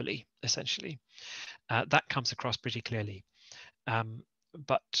and equally, essentially. That comes across pretty clearly.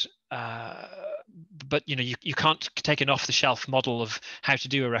 But you know, you can't take an off-the-shelf model of how to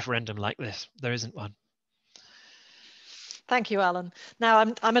do a referendum like this. There isn't one. Thank you, Alan. Now,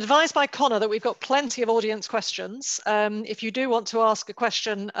 I'm advised by Connor that we've got plenty of audience questions. If you do want to ask a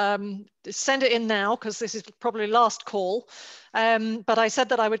question, send it in now, because this is probably last call. But I said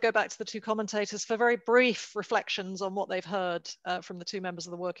that I would go back to the two commentators for very brief reflections on what they've heard from the two members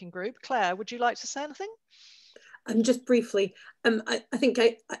of the working group. Claire, would you like to say anything? Just briefly, I think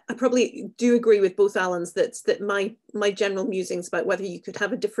I probably do agree with both Alans that my general musings about whether you could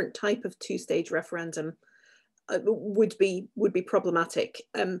have a different type of two-stage referendum would be problematic.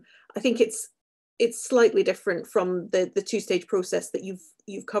 I think it's slightly different from the two-stage process that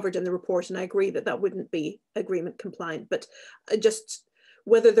you've covered in the report, and I agree that wouldn't be agreement compliant. But just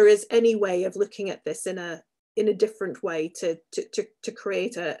whether there is any way of looking at this in a different way to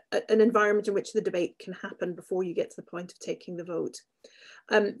create an environment in which the debate can happen before you get to the point of taking the vote.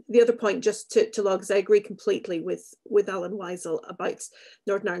 The other point, just to log, is I agree completely with Alan Weisel about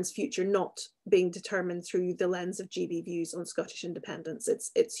Northern Ireland's future not being determined through the lens of GB views on Scottish independence.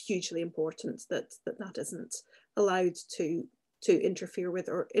 It's hugely important that isn't allowed to interfere with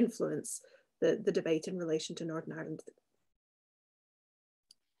or influence the debate in relation to Northern Ireland.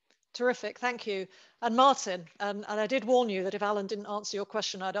 Terrific, thank you. And Martin, and I did warn you that if Alan didn't answer your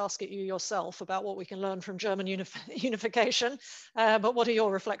question, I'd ask it you yourself about what we can learn from German unification. But what are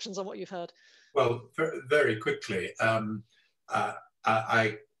your reflections on what you've heard? Well, very quickly, I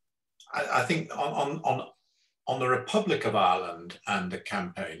think on the Republic of Ireland and the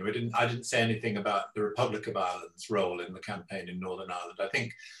campaign, I didn't say anything about the Republic of Ireland's role in the campaign in Northern Ireland. I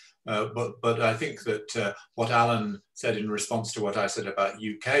think. But I think that what Alan said in response to what I said about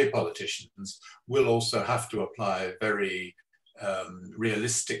UK politicians will also have to apply very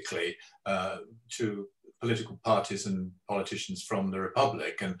realistically to political parties and politicians from the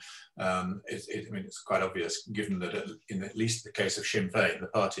Republic. And I mean, it's quite obvious, given that in at least the case of Sinn Féin, the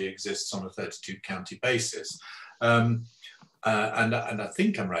party exists on a 32 county basis. And I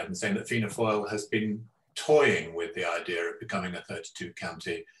think I'm right in saying that Fianna Fáil has been toying with the idea of becoming a 32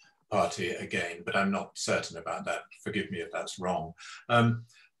 county party again, but I'm not certain about that. Forgive me if that's wrong.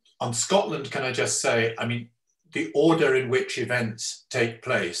 On Scotland, can I just say, I mean, the order in which events take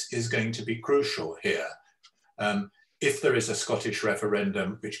place is going to be crucial here. If there is a Scottish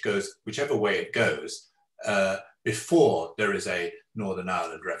referendum which goes whichever way it goes, before there is a Northern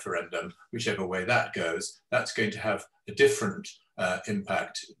Ireland referendum, whichever way that goes, that's going to have a different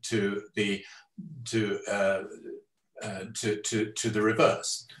impact to the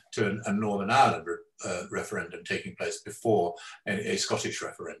reverse, to a Northern Ireland referendum taking place before a Scottish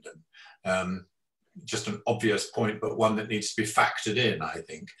referendum. Just an obvious point, but one that needs to be factored in, I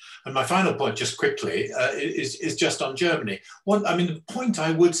think. And my final point, just quickly, is just on Germany. I mean, the point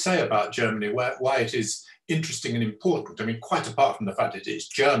I would say about Germany, why it is interesting and important, I mean, quite apart from the fact that it's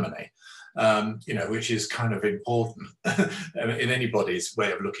Germany, you know, which is kind of important in anybody's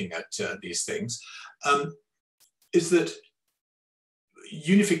way of looking at these things, is that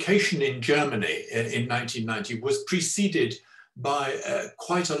unification in Germany in 1990 was preceded by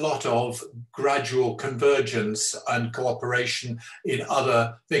quite a lot of gradual convergence and cooperation in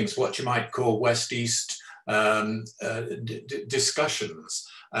other things, what you might call West-East discussions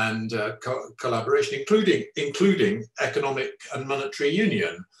and collaboration, including economic and monetary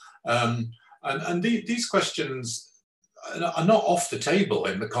union. And these questions are not off the table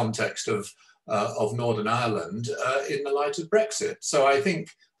in the context of Northern Ireland in the light of Brexit. So I think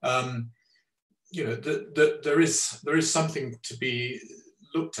you know there is something to be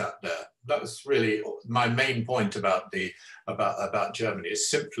looked at there. That was really my main point about Germany. Is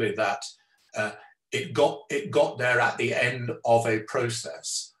simply that it got there at the end of a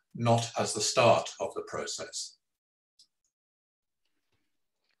process, not as the start of the process.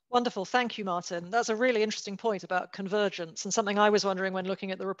 Wonderful, thank you, Martin. That's a really interesting point about convergence, and something I was wondering when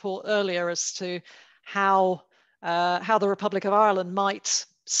looking at the report earlier as to how the Republic of Ireland might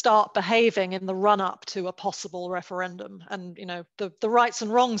start behaving in the run-up to a possible referendum, and the rights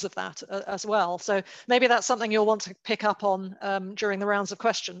and wrongs of that as well. So maybe that's something you'll want to pick up on during the rounds of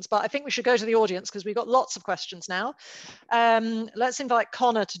questions. But I think we should go to the audience because we've got lots of questions now. Let's invite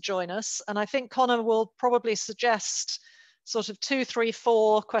Connor to join us, and I think Connor will probably suggest sort of 2, 3,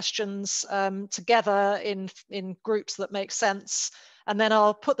 4 questions together in groups that make sense, and then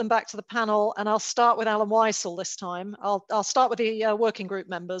I'll put them back to the panel, and I'll start with Alan Weissel this time. I'll start with the working group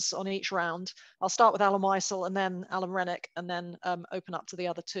members on each round. I'll start with Alan Weissel and then Alan Rennick, and then open up to the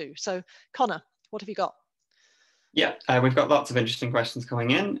other 2. So Connor, what have you got? Yeah, we've got lots of interesting questions coming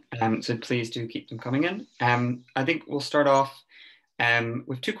in, so please do keep them coming in. I think we'll start off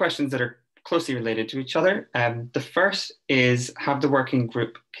with 2 questions that are closely related to each other. The first is, have the working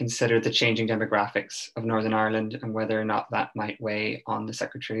group considered the changing demographics of Northern Ireland and whether or not that might weigh on the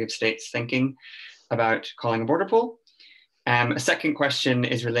Secretary of State's thinking about calling a border poll? A second question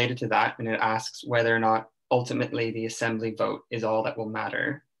is related to that, and it asks whether or not ultimately the Assembly vote is all that will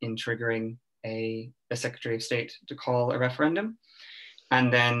matter in triggering a Secretary of State to call a referendum.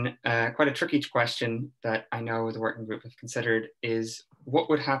 And then quite a tricky question that I know the working group have considered is,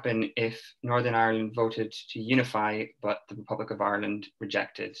 what would happen if Northern Ireland voted to unify, but the Republic of Ireland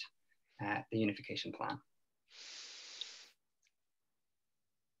rejected the unification plan?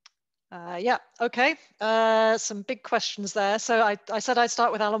 Yeah, okay. Some big questions there. So I said I'd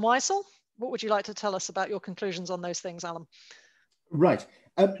start with Alan Weissel. What would you like to tell us about your conclusions on those things, Alan? Right.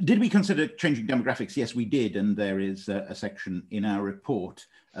 Did we consider changing demographics? Yes, we did. And there is a section in our report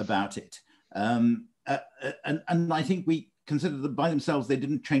about it. And I think we considered that by themselves, they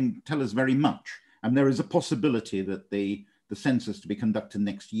didn't tell us very much. And there is a possibility that the census to be conducted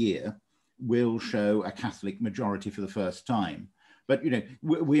next year will show a Catholic majority for the first time. But,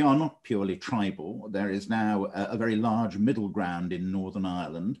 we are not purely tribal. There is now a very large middle ground in Northern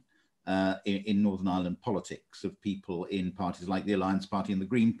Ireland, in Northern Ireland politics, of people in parties like the Alliance Party and the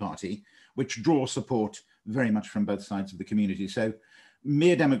Green Party, which draw support very much from both sides of the community. So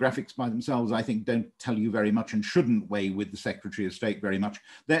mere demographics by themselves, I think, don't tell you very much and shouldn't weigh with the Secretary of State very much.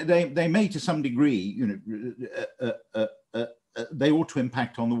 They may, to some degree, they ought to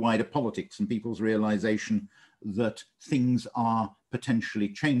impact on the wider politics and people's realization that things are potentially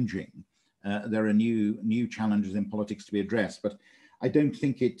changing. There are new challenges in politics to be addressed, but I don't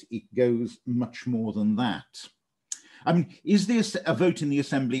think it goes much more than that. I mean, is this a vote in the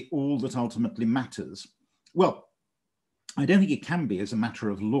Assembly all that ultimately matters? Well, I don't think it can be as a matter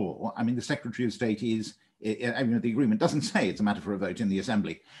of law. I mean, the Secretary of State is, the agreement doesn't say it's a matter for a vote in the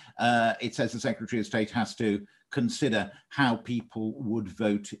Assembly. It says the Secretary of State has to consider how people would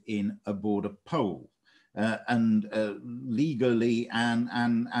vote in a border poll. And legally and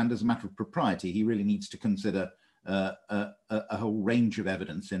as a matter of propriety, he really needs to consider a whole range of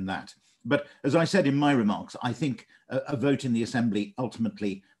evidence in that. But as I said in my remarks, I think a vote in the Assembly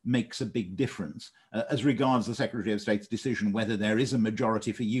ultimately makes a big difference. As regards the Secretary of State's decision whether there is a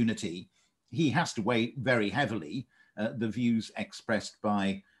majority for unity, he has to weigh very heavily the views expressed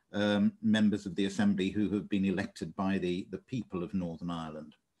by members of the Assembly who have been elected by the people of Northern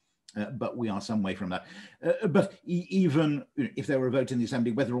Ireland. But we are some way from that. But even if there were a vote in the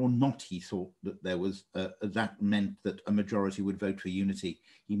Assembly, whether or not he thought that there was that meant that a majority would vote for unity,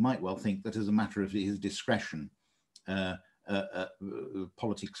 he might well think that as a matter of his discretion,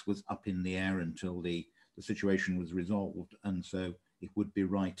 politics was up in the air until the situation was resolved, and so it would be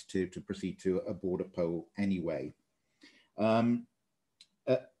right to proceed to a border poll anyway.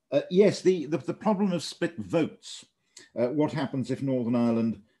 Yes, the problem of split votes. What happens if Northern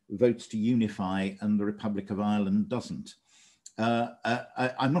Ireland votes to unify and the Republic of Ireland doesn't?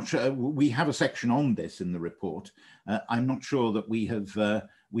 I'm not sure. We have a section on this in the report. I'm not sure that we have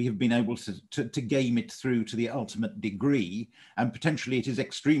been able to game it through to the ultimate degree, and potentially it is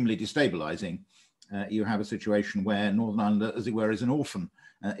extremely destabilizing. You have a situation where Northern Ireland, as it were, is an orphan.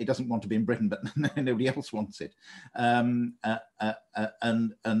 It doesn't want to be in Britain, but nobody else wants it, and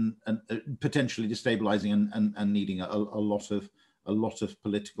potentially destabilizing and needing a lot of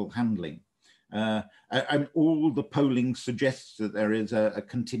political handling. And all the polling suggests that there is a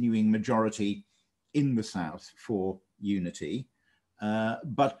continuing majority in the South for unity,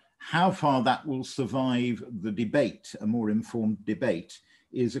 but how far that will survive the debate, a more informed debate,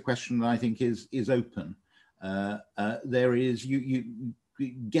 is a question that I think is open. There is, you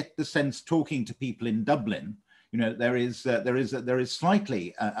get the sense talking to people in Dublin, there is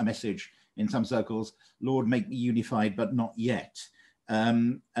slightly a message in some circles, Lord, make me unified, but not yet.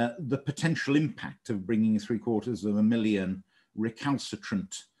 the potential impact of bringing 750,000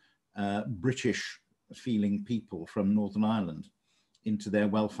 recalcitrant British-feeling people from Northern Ireland into their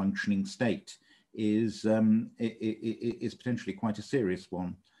well-functioning state is potentially quite a serious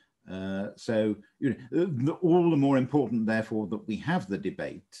one. So all the more important, therefore, that we have the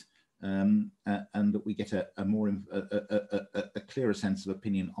debate and that we get a clearer sense of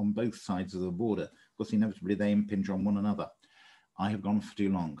opinion on both sides of the border, because inevitably they impinge on one another. I have gone for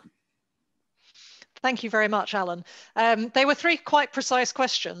too long. Thank you very much, Alan. They were 3 quite precise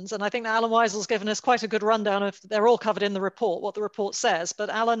questions, and I think that Alan Weisel's given us quite a good rundown of, they're all covered in the report, what the report says. But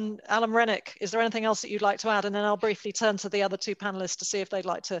Alan Rennick, is there anything else that you'd like to add? And then I'll briefly turn to the other 2 panelists to see if they'd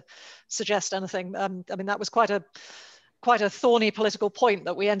like to suggest anything. I mean, that was quite a thorny political point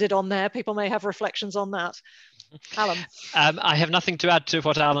that we ended on there. People may have reflections on that. Alan. I have nothing to add to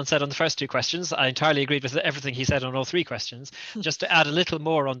what Alan said on the first 2 questions. I entirely agreed with everything he said on all 3 questions. Just to add a little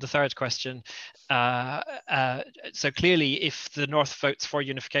more on the 3rd question. So clearly, if the North votes for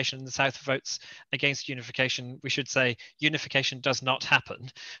unification and the South votes against unification, we should say unification does not happen.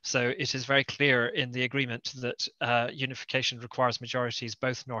 So it is very clear in the agreement that unification requires majorities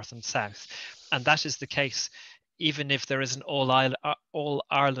both North and South. And that is the case even if there is an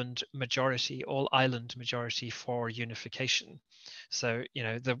all-Ireland majority for unification. So, you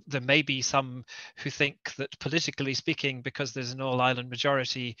know, there may be some who think that politically speaking, because there's an all-Ireland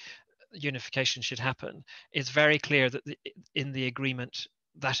majority, unification should happen. It's very clear that in the agreement,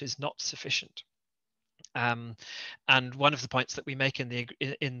 that is not sufficient. And one of the points that we make in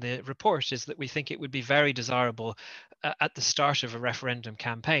the report is that we think it would be very desirable at the start of a referendum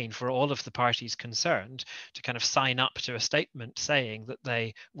campaign for all of the parties concerned to kind of sign up to a statement saying that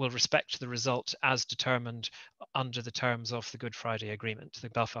they will respect the result as determined under the terms of the Good Friday Agreement, the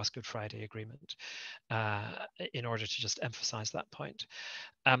Belfast Good Friday Agreement, in order to just emphasize that point.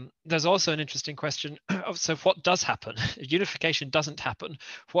 There's also an interesting question of, so what does happen? Unification doesn't happen.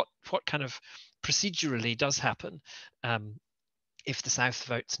 What kind of procedurally does happen if the South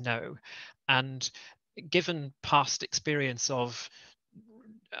votes no? And given past experience of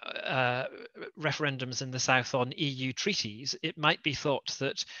referendums in the South on EU treaties, it might be thought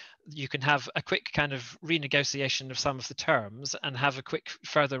that you can have a quick kind of renegotiation of some of the terms and have a quick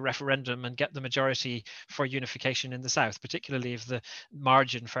further referendum and get the majority for unification in the South, particularly if the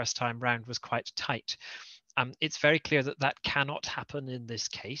margin first time round was quite tight. It's very clear that that cannot happen in this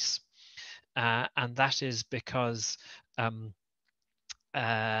case. And that is because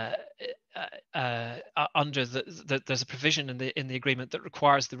under there's a provision in the agreement that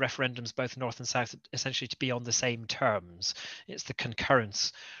requires the referendums, both North and South, essentially to be on the same terms. It's the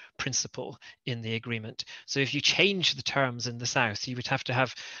concurrence principle in the agreement. So if you change the terms in the South, you would have to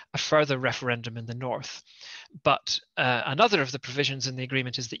have a further referendum in the North. But another of the provisions in the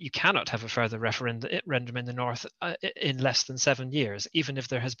agreement is that you cannot have a further referendum in the North in less than 7 years, even if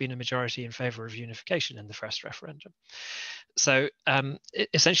there has been a majority in favour of unification in the first referendum. So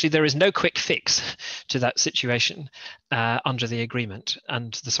essentially, there is no quick fix to that situation under the agreement,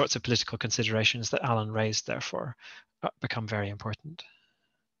 and the sorts of political considerations that Alan raised, therefore, become very important.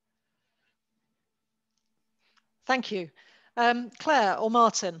 Thank you. Claire or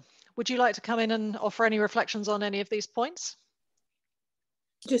Martin, would you like to come in and offer any reflections on any of these points?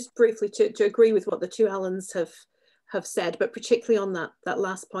 Just briefly to agree with what the 2 Allans have said, but particularly on that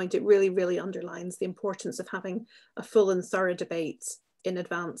last point, it really underlines the importance of having a full and thorough debate in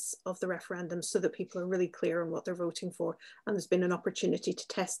advance of the referendum so that people are really clear on what they're voting for, and there's been an opportunity to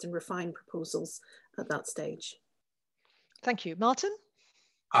test and refine proposals at that stage. Thank you. Martin?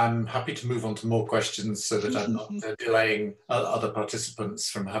 I'm happy to move on to more questions so that I'm not delaying other participants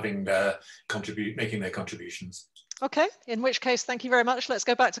from having making their contributions. Okay, in which case, thank you very much. Let's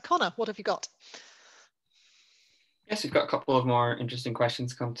go back to Connor. What have you got? Yes, we've got a couple of more interesting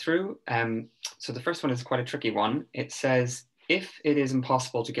questions come through. So the first one is quite a tricky one. It says, if it is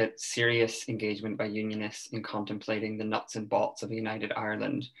impossible to get serious engagement by unionists in contemplating the nuts and bolts of a united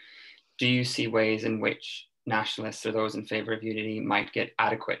Ireland, do you see ways in which nationalists or those in favour of unity might get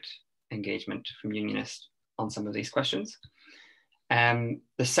adequate engagement from unionists on some of these questions? The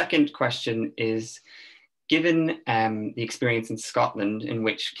second question is, given the experience in Scotland in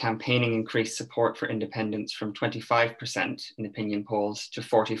which campaigning increased support for independence from 25% in opinion polls to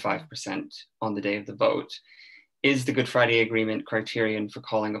 45% on the day of the vote, is the Good Friday Agreement criterion for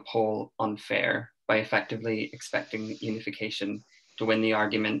calling a poll unfair by effectively expecting unification to win the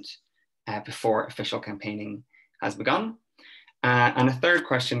argument before official campaigning has begun? And a third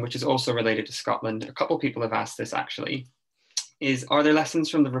question, which is also related to Scotland, a couple of people have asked this actually, is, are there lessons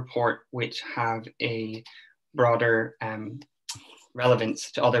from the report which have a broader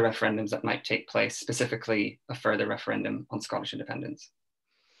relevance to other referendums that might take place, specifically a further referendum on Scottish independence?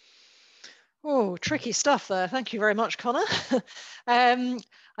 Oh, tricky stuff there. Thank you very much, Connor.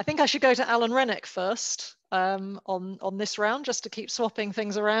 I think I should go to Alan Rennick first on this round, just to keep swapping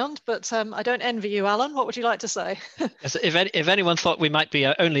things around. But I don't envy you, Alan. What would you like to say? Yes, if anyone thought we might be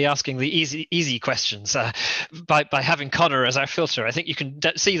only asking the easy questions by having Connor as our filter, I think you can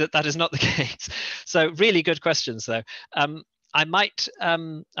see that that is not the case. So really good questions, though. I might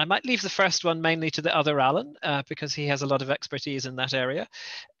leave the first one mainly to the other Alan because he has a lot of expertise in that area.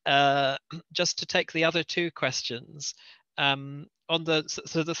 Just to take the other two questions. So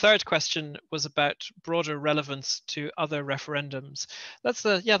the third question was about broader relevance to other referendums. That's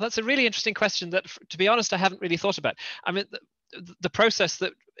a really interesting question that, to be honest, I haven't really thought about. I mean, the process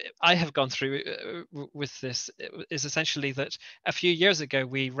that I have gone through with this is essentially that a few years ago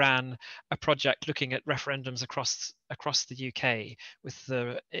we ran a project looking at referendums across the UK with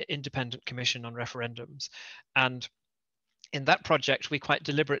the Independent Commission on Referendums, and in that project, we quite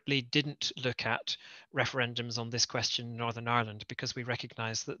deliberately didn't look at referendums on this question in Northern Ireland because we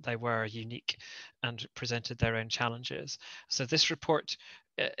recognised that they were unique and presented their own challenges. So this report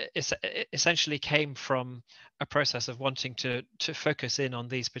essentially came from a process of wanting to focus in on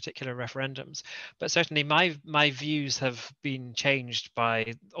these particular referendums. But certainly my views have been changed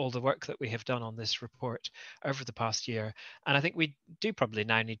by all the work that we have done on this report over the past year. And I think we do probably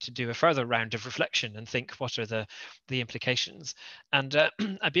now need to do a further round of reflection and think what are the implications. And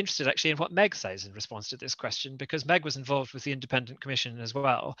I'd be interested actually in what Meg says in response to this question, because Meg was involved with the Independent Commission as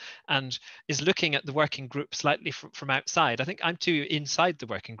well and is looking at the working group slightly from outside. I think I'm too inside the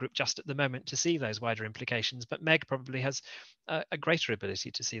working group just at the moment to see those wider implications, but Meg probably has a greater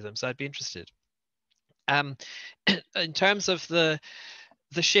ability to see them, so I'd be interested. In terms of the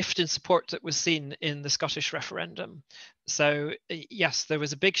shift in support that was seen in the Scottish referendum, so yes, there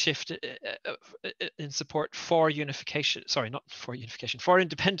was a big shift in support for unification, sorry, not for unification, for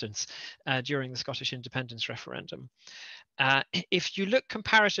independence during the Scottish independence referendum. If you look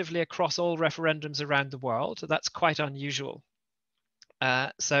comparatively across all referendums around the world, that's quite unusual.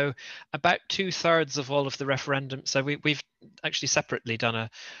 So about 2/3 of all of the referendums, so we've actually separately done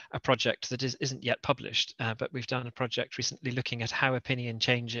a project that isn't yet published, but we've done a project recently looking at how opinion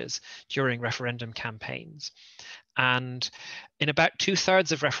changes during referendum campaigns. And in about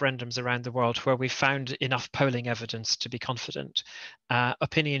 2/3 of referendums around the world where we found enough polling evidence to be confident,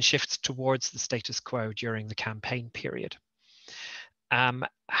 opinion shifts towards the status quo during the campaign period.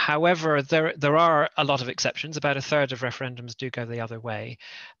 However, there are a lot of exceptions. About 1/3 of referendums do go the other way.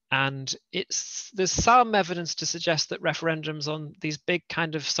 And there's some evidence to suggest that referendums on these big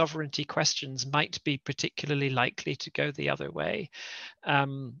kind of sovereignty questions might be particularly likely to go the other way.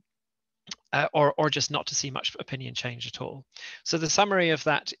 Or just not to see much opinion change at all. So the summary of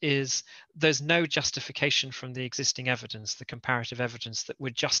that is there's no justification from the existing evidence, the comparative evidence, that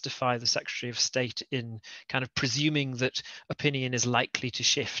would justify the Secretary of State in kind of presuming that opinion is likely to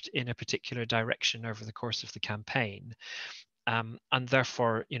shift in a particular direction over the course of the campaign. And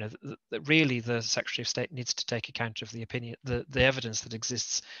therefore, you know, really the Secretary of State needs to take account of the opinion, the evidence that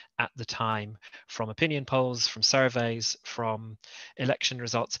exists at the time from opinion polls, from surveys, from election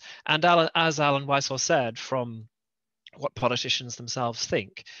results, and as Alan Weissel said, from what politicians themselves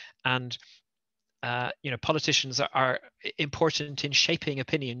think. And you know, politicians are important in shaping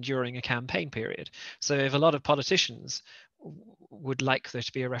opinion during a campaign period. So if a lot of politicians would like there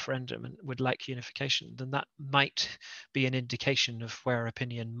to be a referendum and would like unification, then that might be an indication of where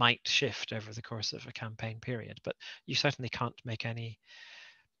opinion might shift over the course of a campaign period. But you certainly can't make any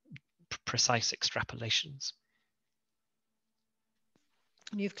precise extrapolations.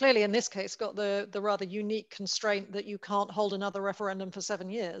 You've clearly, in this case, got the rather unique constraint that you can't hold another referendum for 7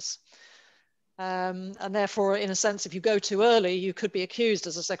 years. And therefore, in a sense, if you go too early, you could be accused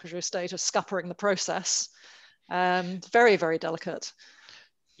as a Secretary of State of scuppering the process. Very, very delicate.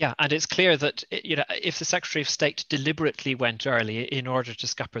 Yeah, and it's clear that, you know, if the Secretary of State deliberately went early in order to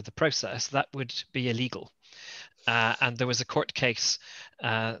scupper the process, that would be illegal. And there was a court case,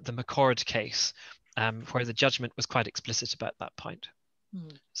 the McCord case, where the judgment was quite explicit about that point.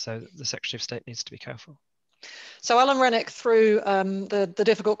 So the Secretary of State needs to be careful. So Alan Rennick threw the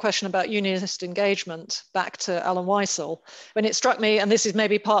difficult question about unionist engagement back to Alan Weissel, when it struck me, and this is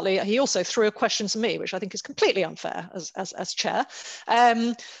maybe partly, he also threw a question to me, which I think is completely unfair as chair. I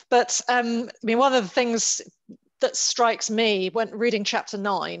mean, one of the things that strikes me when reading chapter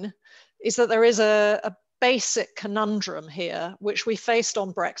 9 is that there is a basic conundrum here, which we faced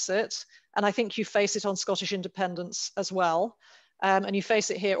on Brexit, and I think you face it on Scottish independence as well, and you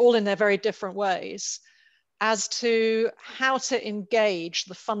face it here, all in their very different ways. as to how to engage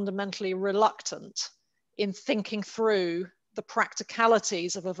the fundamentally reluctant in thinking through the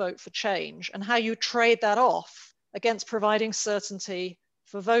practicalities of a vote for change and how you trade that off against providing certainty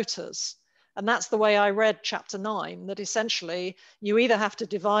for voters. And that's the way I read Chapter 9, that essentially you either have to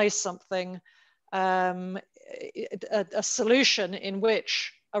devise something, a solution in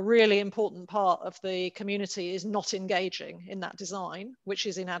which a really important part of the community is not engaging in that design, which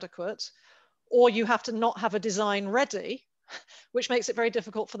is inadequate, or you have to not have a design ready, which makes it very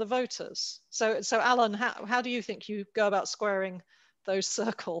difficult for the voters. So Alan, how do you think you go about squaring those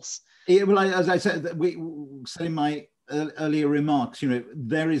circles? Yeah, well, as I said, we said in my earlier remarks,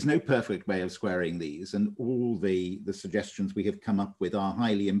 there is no perfect way of squaring these, and all the suggestions we have come up with are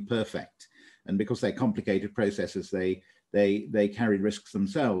highly imperfect. And because they're complicated processes, they carry risks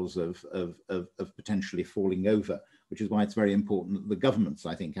themselves of potentially falling over, which is why it's very important that the governments,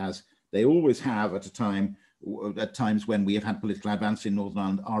 I think, as they always have at times when we have had political advance in Northern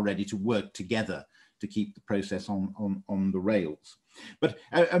Ireland, are ready to work together to keep the process on the rails. But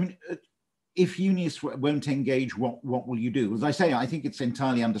I mean, if unionists won't engage, what will you do? As I say, I think it's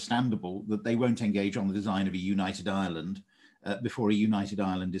entirely understandable that they won't engage on the design of a united Ireland before a united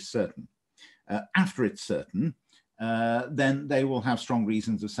Ireland is certain. After it's certain, then they will have strong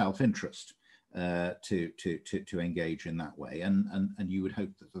reasons of self-interest to engage in that way, and you would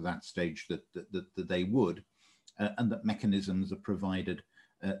hope that at that stage that they would, and that mechanisms are provided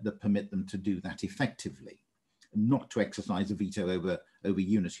that permit them to do that effectively, not to exercise a veto over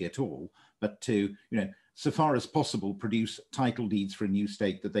unity at all, but to, so far as possible, produce title deeds for a new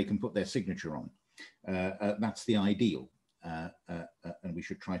state that they can put their signature on. That's the ideal. And we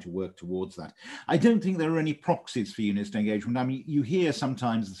should try to work towards that. I don't think there are any proxies for unionist engagement. I mean, you hear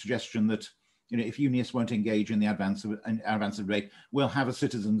sometimes the suggestion that, if unionists won't engage in the advance of debate, we'll have a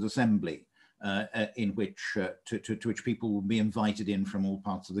citizens' assembly in which to which people will be invited in from all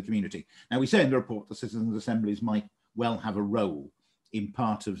parts of the community. Now, we say in the report that citizens' assemblies might well have a role in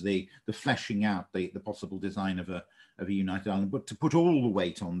part of the fleshing out the possible design of a united Ireland, but to put all the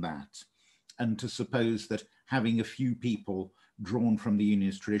weight on that, and to suppose that having a few people drawn from the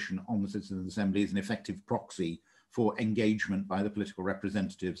unionist tradition on the Citizens' Assembly is an effective proxy for engagement by the political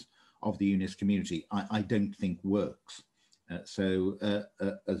representatives of the unionist community, I don't think works. As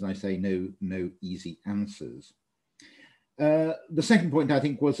I say, no easy answers. The second point, I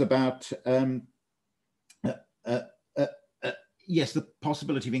think, was about yes, the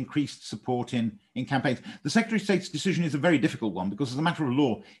possibility of increased support in campaigns. The Secretary of State's decision is a very difficult one because as a matter of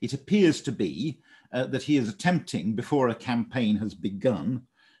law, it appears to be that he is attempting, before a campaign has begun,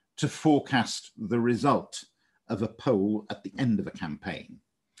 to forecast the result of a poll at the end of a campaign.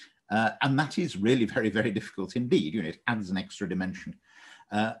 And that is really very, very difficult indeed. It adds an extra dimension.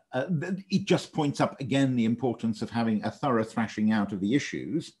 It just points up again the importance of having a thorough thrashing out of the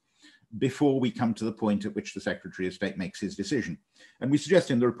issues before we come to the point at which the Secretary of State makes his decision. And we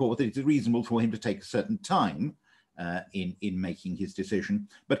suggest in the report that it is reasonable for him to take a certain time in making his decision,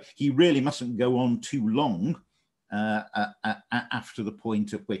 but he really mustn't go on too long after the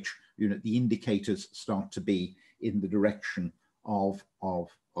point at which the indicators start to be in the direction of a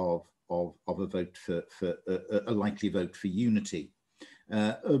vote for a likely vote for unity.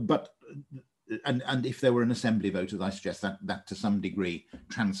 And if there were an assembly vote, as I suggest, that to some degree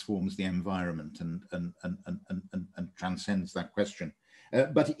transforms the environment and transcends that question.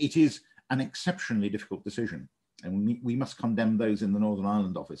 But it is an exceptionally difficult decision. And we must condemn those in the Northern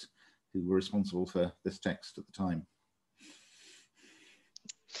Ireland office who were responsible for this text at the time.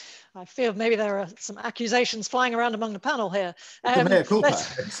 I feel maybe there are some accusations flying around among the panel here. Mea culpa.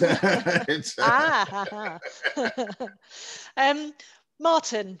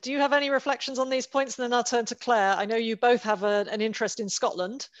 Martin, do you have any reflections on these points? And then I'll turn to Claire. I know you both have an interest in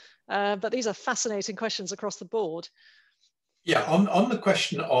Scotland, but these are fascinating questions across the board. Yeah, on the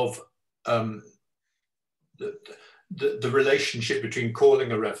question of the relationship between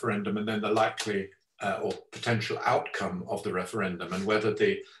calling a referendum and then the likely or potential outcome of the referendum, and whether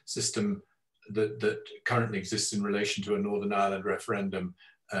the system that currently exists in relation to a Northern Ireland referendum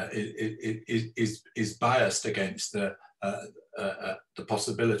is biased against the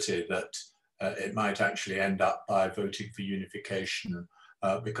possibility that it might actually end up by voting for unification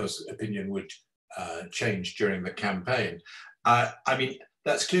because opinion would change during the campaign. I mean,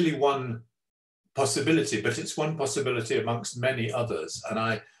 that's clearly one possibility, but it's one possibility amongst many others. And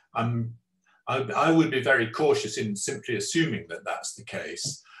I would be very cautious in simply assuming that that's the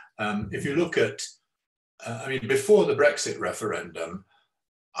case. If you look at, I mean, before the Brexit referendum,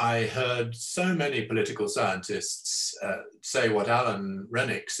 I heard so many political scientists say what Alan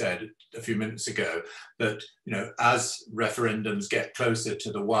Rennick said a few minutes ago, that as referendums get closer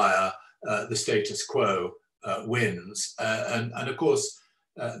to the wire, the status quo wins, and of course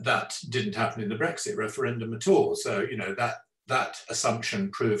that didn't happen in the Brexit referendum at all. So that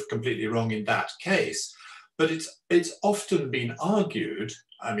assumption proved completely wrong in that case. But it's often been argued.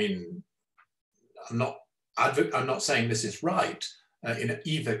 I mean, I'm not saying this is right in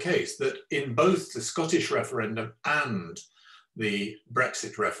either case, that in both the Scottish referendum and the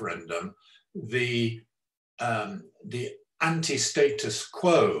Brexit referendum, the anti-status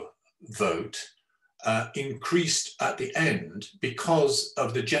quo vote increased at the end because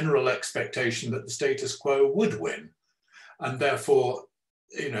of the general expectation that the status quo would win, and therefore,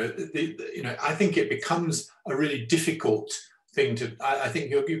 I think it becomes a really difficult thing to. I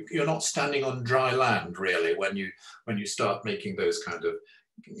think you're not standing on dry land really when you start making those kind of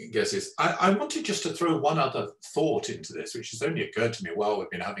guesses. I wanted just to throw one other thought into this, which has only occurred to me while we've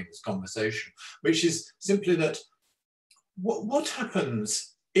been having this conversation, which is simply that what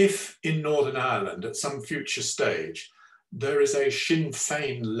happens if in Northern Ireland at some future stage there is a Sinn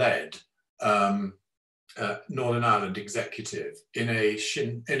Féin-led Northern Ireland executive in a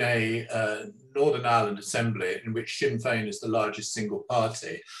Northern Ireland Assembly in which Sinn Féin is the largest single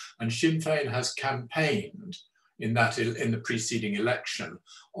party, and Sinn Féin has campaigned in the preceding election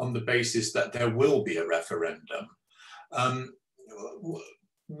on the basis that there will be a referendum.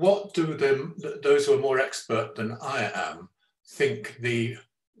 What do those who are more expert than I am think the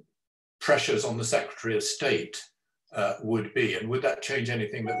pressures on the Secretary of State would be, and would that change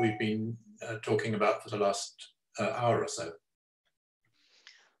anything that we've been talking about for the last hour or so?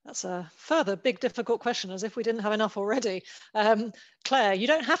 That's a further big, difficult question, as if we didn't have enough already. Claire, you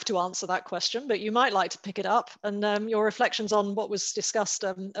don't have to answer that question, but you might like to pick it up, and your reflections on what was discussed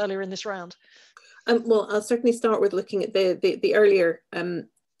earlier in this round. Well, I'll certainly start with looking at the earlier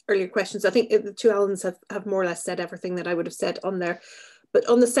questions. I think the two Allens have more or less said everything that I would have said on there. But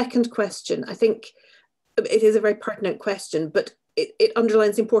on the second question, I think it is a very pertinent question, but it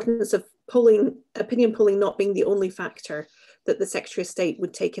underlines the importance of opinion polling not being the only factor that the Secretary of State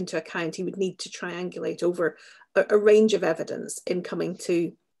would take into account. He would need to triangulate over a range of evidence in coming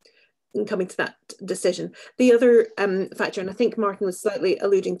to that decision. The other factor, and I think Martin was slightly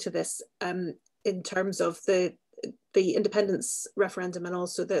alluding to this in terms of the independence referendum and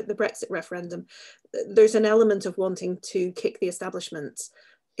also the Brexit referendum, there's an element of wanting to kick the establishment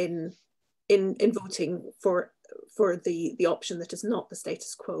in voting for the option that is not the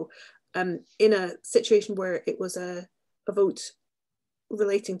status quo. In a situation where it was a vote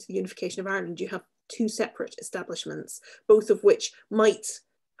relating to the unification of Ireland, you have two separate establishments, both of which might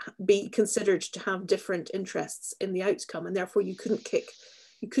be considered to have different interests in the outcome, and therefore you couldn't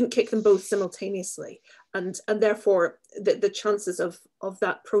kick them both simultaneously, and therefore the chances of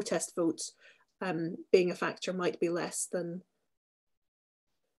that protest vote being a factor might be less than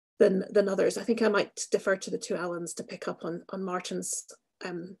others. I think I might defer to the two Allens to pick up on Martin's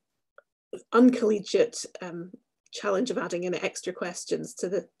uncollegiate challenge of adding in extra questions to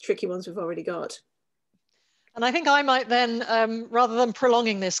the tricky ones we've already got. And I think I might then, rather than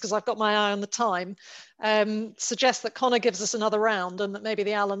prolonging this, because I've got my eye on the time, suggest that Connor gives us another round, and that maybe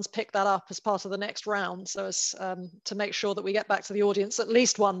the Allens pick that up as part of the next round, so as to make sure that we get back to the audience at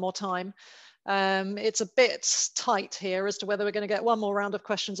least one more time. It's a bit tight here as to whether we're going to get one more round of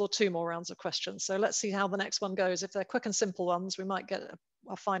questions or two more rounds of questions. So let's see how the next one goes. If they're quick and simple ones, we might get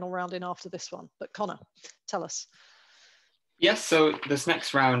a final round in after this one. But Connor, tell us. Yes, so this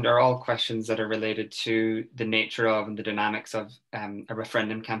next round are all questions that are related to the nature of and the dynamics of a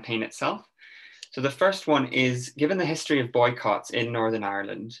referendum campaign itself. So the first one is, given the history of boycotts in Northern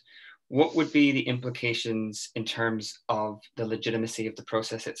Ireland, what would be the implications in terms of the legitimacy of the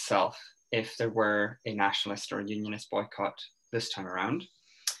process itself if there were a nationalist or a unionist boycott this time around?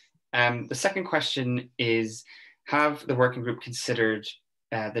 The second question is, have the working group considered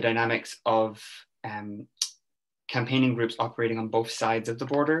the dynamics of campaigning groups operating on both sides of the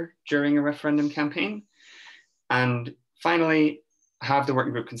border during a referendum campaign? And finally, have the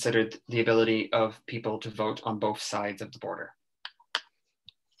working group considered the ability of people to vote on both sides of the border?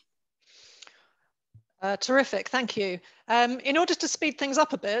 Terrific, thank you. In order to speed things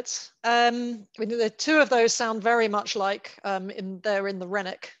up a bit, the two of those sound very much like they're in the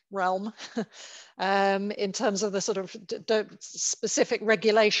Rennick realm in terms of the sort of specific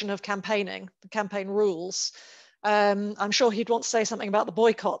regulation of campaigning, the campaign rules. I'm sure he'd want to say something about the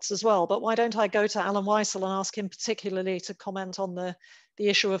boycotts as well, but why don't I go to Alan Weissel and ask him particularly to comment on the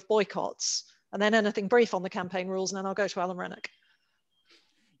issue of boycotts, and then anything brief on the campaign rules, and then I'll go to Alan Rennick.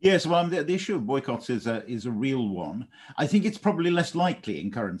 Yes, well, the issue of boycotts is a real one. I think it's probably less likely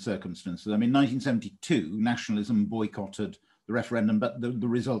in current circumstances. I mean, 1972, nationalism boycotted the referendum, but the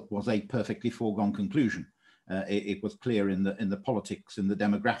result was a perfectly foregone conclusion. It was clear in the politics, in the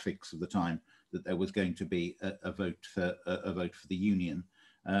demographics of the time, that there was going to be a vote for the union.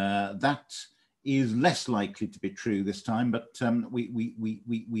 That is less likely to be true this time, but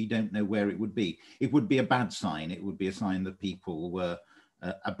we don't know where it would be. It would be a bad sign. It would be a sign that people were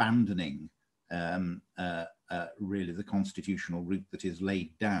abandoning really the constitutional route that is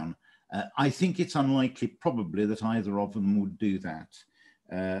laid down. I think it's unlikely, probably, that either of them would do that.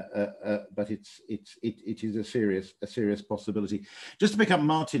 But it is a serious possibility. Just to pick up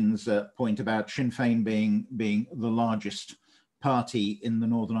Martin's point about Sinn Féin being the largest party in the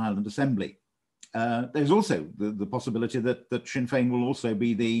Northern Ireland Assembly, there's also the possibility that Sinn Féin will also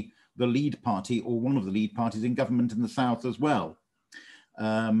be the lead party, or one of the lead parties in government in the south as well.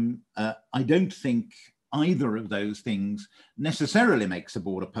 I don't think either of those things necessarily makes a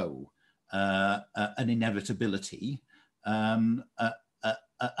border poll an inevitability, unless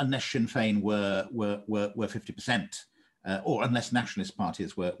Sinn Féin were 50%, or unless nationalist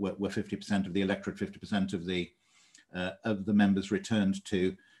parties were 50% of the electorate, 50% of the members returned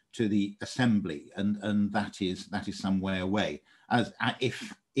to the assembly, and that is some way away. As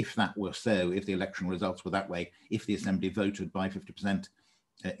if that were so, if the election results were that way, if the assembly voted by 50%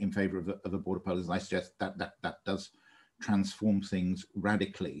 in favour of a border poll, as I suggest, that does transform things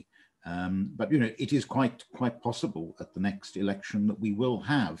radically. But it is quite possible at the next election that we will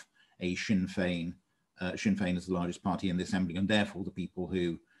have a Sinn Féin as the largest party in the assembly, and therefore the people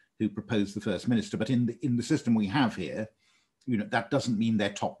who propose the first minister. But in the system we have here, that doesn't mean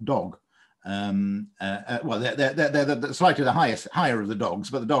they're top dog. Well, they're slightly the higher of the dogs,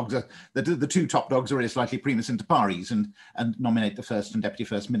 but the dogs are the two top dogs are really slightly primus inter pares, and nominate the first and deputy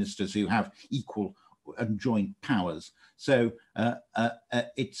first ministers who have equal and joint powers. So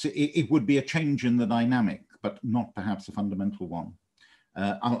it would be a change in the dynamic, but not perhaps a fundamental one.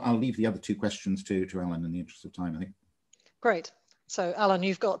 I'll leave the other two questions to Alan in the interest of time, I think. Great. So Alan,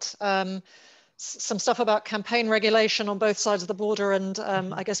 you've got some stuff about campaign regulation on both sides of the border, and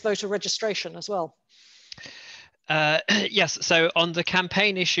I guess voter registration as well. Yes, so on the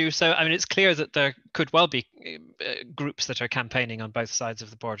campaign issue, so I mean, it's clear that there could well be groups that are campaigning on both sides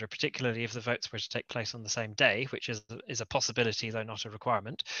of the border, particularly if the votes were to take place on the same day, which is a possibility, though not a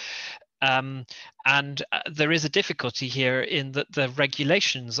requirement. And there is a difficulty here in that the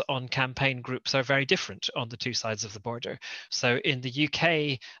regulations on campaign groups are very different on the two sides of the border. So in the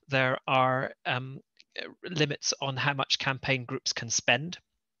UK, there are limits on how much campaign groups can spend,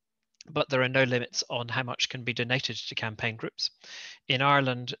 but there are no limits on how much can be donated to campaign groups. In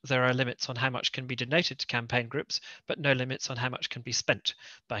Ireland, there are limits on how much can be donated to campaign groups, but no limits on how much can be spent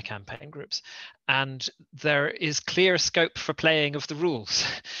by campaign groups. And there is clear scope for playing of the rules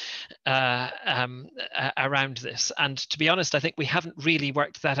around this. And to be honest, I think we haven't really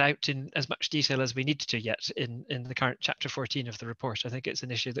worked that out in as much detail as we need to yet in the current chapter 14 of the report. I think it's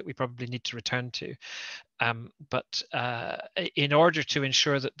an issue that we probably need to return to. But in order to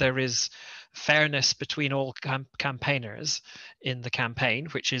ensure that there is fairness between all campaigners in the campaign,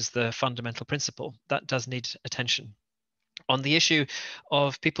 which is the fundamental principle, that does need attention. On the issue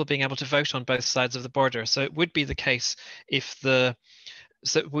of people being able to vote on both sides of the border, so it would be the case if the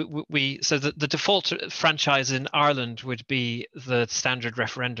default franchise in Ireland would be the standard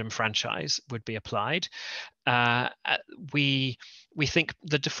referendum franchise would be applied. We think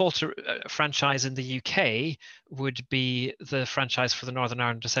the default franchise in the UK would be the franchise for the Northern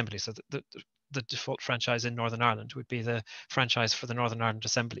Ireland Assembly. So the default franchise in Northern Ireland would be the franchise for the Northern Ireland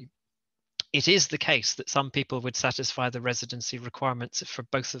Assembly. It is the case that some people would satisfy the residency requirements for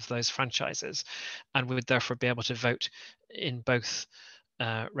both of those franchises and would therefore be able to vote in both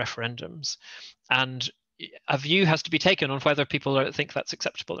referendums. And a view has to be taken on whether people think that's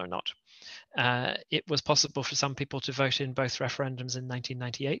acceptable or not. It was possible for some people to vote in both referendums in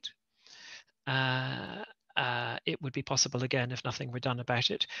 1998. It would be possible again if nothing were done about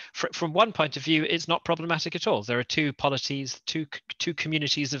it. From one point of view, it's not problematic at all. There are two polities, two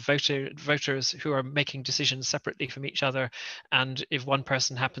communities of voters who are making decisions separately from each other. And if one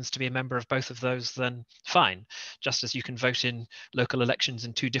person happens to be a member of both of those, then fine. Just as you can vote in local elections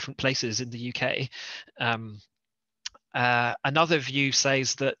in two different places in the UK. Another view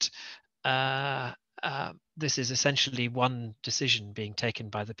says that this is essentially one decision being taken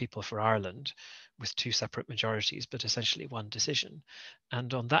by the people for Ireland, with two separate majorities, but essentially one decision.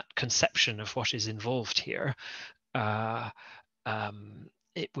 And on that conception of what is involved here,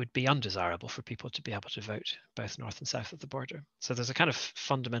 it would be undesirable for people to be able to vote both north and south of the border. So there's a kind of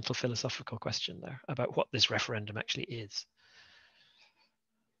fundamental philosophical question there about what this referendum actually is.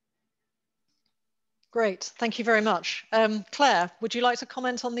 Great, thank you very much. Claire, would you like to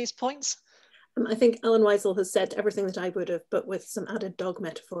comment on these points? I think Alan Weisel has said everything that I would have, but with some added dog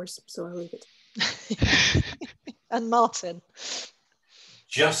metaphors, so I'll leave it. And Martin?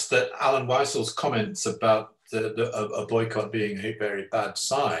 Just that Alan Weisel's comments about a boycott being a very bad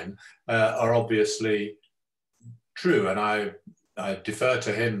sign are obviously true, and I defer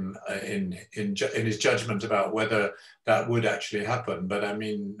to him in his judgment about whether that would actually happen. But I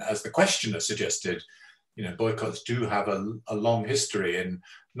mean, as the questioner suggested, you know, boycotts do have a long history in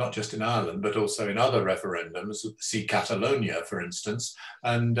not just in Ireland, but also in other referendums. See Catalonia, for instance,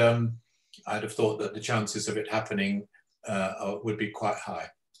 and I'd have thought that the chances of it happening would be quite high.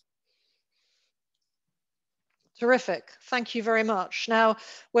 Terrific, thank you very much. Now,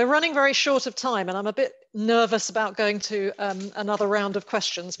 we're running very short of time, and I'm a bit nervous about going to another round of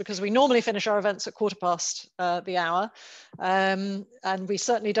questions, because we normally finish our events at 1/4 the hour, and we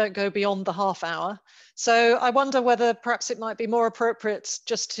certainly don't go beyond the half hour. So I wonder whether perhaps it might be more appropriate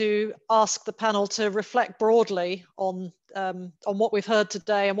just to ask the panel to reflect broadly on what we've heard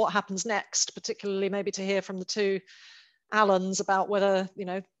today and what happens next, particularly maybe to hear from the two Allans about whether, you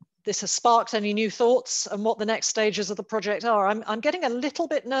know, this has sparked any new thoughts and what the next stages of the project are. I'm getting a little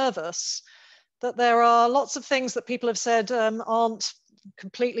bit nervous that there are lots of things that people have said aren't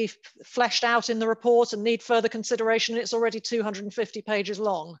completely fleshed out in the report and need further consideration. It's already 250 pages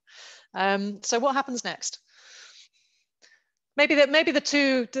long. So what happens next? Maybe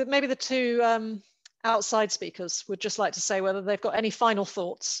the two outside speakers would just like to say whether they've got any final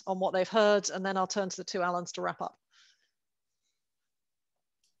thoughts on what they've heard, and then I'll turn to the two Allans to wrap up.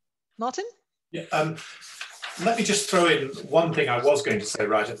 Martin? Yeah, let me just throw in one thing I was going to say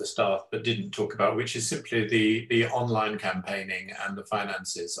right at the start, but didn't talk about, which is simply the online campaigning and the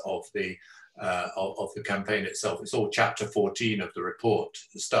finances of the campaign itself. It's all chapter 14 of the report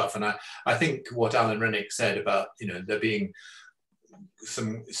stuff, and I think what Alan Rennick said about, you know, there being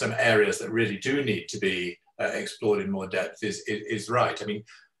some areas that really do need to be explored in more depth is right. I mean,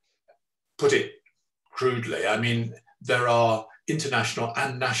 put it crudely, I mean, there are international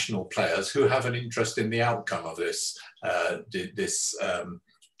and national players who have an interest in the outcome of this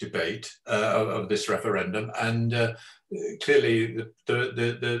debate of this referendum, and clearly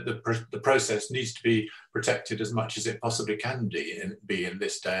the process needs to be protected as much as it possibly can be in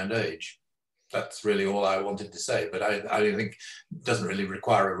this day and age. That's really all I wanted to say, but I think it doesn't really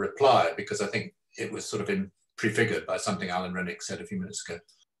require a reply, because I think it was sort of prefigured by something Alan Rennick said a few minutes ago.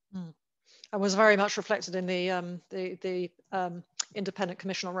 Mm. And was very much reflected in the Independent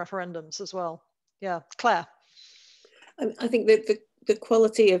Commission on Referendums as well. Yeah, Claire. I think that the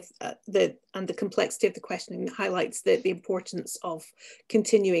quality of and the complexity of the questioning highlights the importance of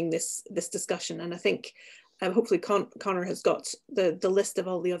continuing this discussion. And I think hopefully Conor has got the list of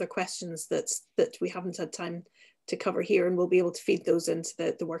all the other questions that we haven't had time to cover here, and we'll be able to feed those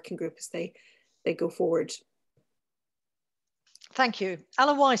into the working group as they go forward. Thank you.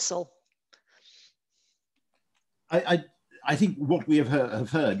 Alan Weisel. I think what we have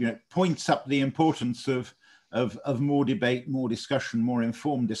heard, you know, points up the importance of more debate, more discussion, more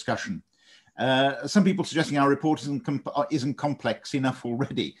informed discussion. Some people suggesting our report isn't complex enough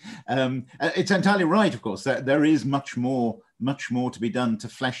already. It's entirely right, of course. There is much more to be done to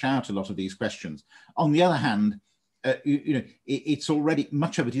flesh out a lot of these questions. On the other hand, you know, it's already,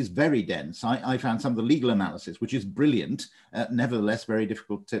 much of it is very dense. I found some of the legal analysis, which is brilliant, nevertheless very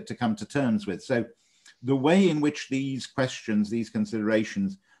difficult to come to terms with. So the way in which these questions, these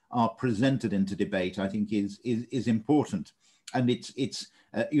considerations are presented into debate, I think is important. And it's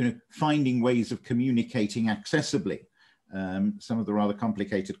you know, finding ways of communicating accessibly some of the rather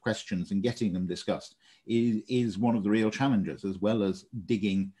complicated questions and getting them discussed is one of the real challenges, as well as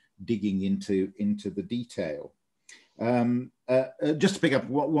digging into the detail. Just to pick up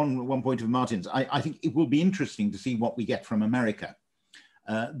one point of Martin's, I think it will be interesting to see what we get from America.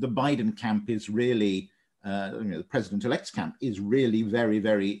 The Biden camp is really, you know, the president-elect's camp is really very,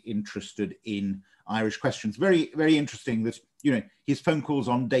 very interested in Irish questions. Very, very interesting that, you know, his phone calls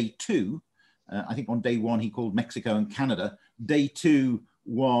on day 2, I think on day 1 he called Mexico and Canada. Day 2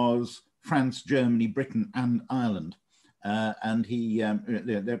 was France, Germany, Britain, and Ireland. And he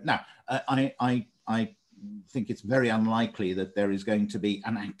now I think it's very unlikely that there is going to be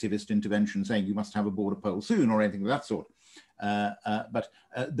an activist intervention saying you must have a border poll soon or anything of that sort. But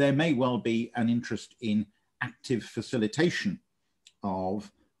there may well be an interest in active facilitation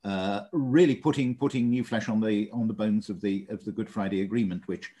of really putting new flesh on the bones of the Good Friday Agreement,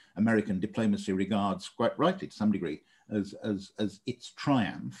 which American diplomacy regards quite rightly to some degree as its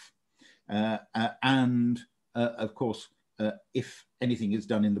triumph. And of course, if anything is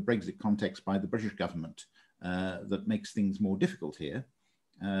done in the Brexit context by the British government that makes things more difficult here,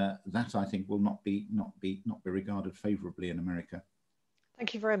 that I think will not be regarded favourably in America.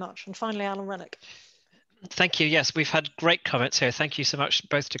 Thank you very much. And finally, Alan Rennick. Thank you. Yes, we've had great comments here. Thank you so much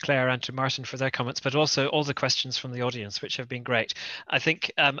both to Claire and to Martin for their comments, but also all the questions from the audience, which have been great. I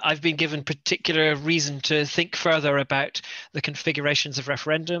think I've been given particular reason to think further about the configurations of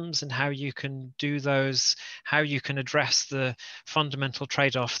referendums and how you can do those, how you can address the fundamental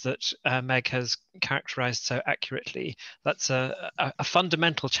trade-off that Meg has characterized so accurately. That's a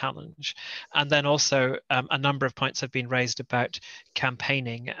fundamental challenge. And then also a number of points have been raised about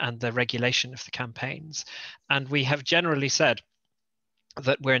campaigning and the regulation of the campaigns. And we have generally said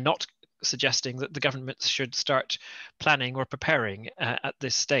that we're not suggesting that the government should start planning or preparing at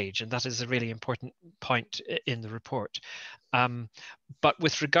this stage. And that is a really important point in the report. But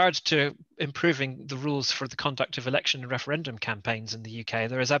with regard to improving the rules for the conduct of election and referendum campaigns in the UK,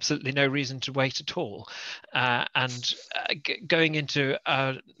 there is absolutely no reason to wait at all. Going into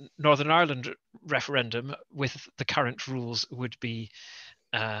a Northern Ireland referendum with the current rules would be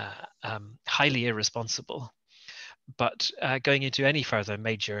highly irresponsible. But going into any further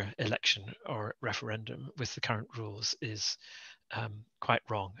major election or referendum with the current rules is quite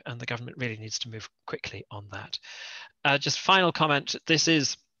wrong, and the government really needs to move quickly on that. Just final comment, this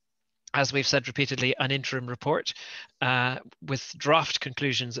is, as we've said repeatedly, an interim report with draft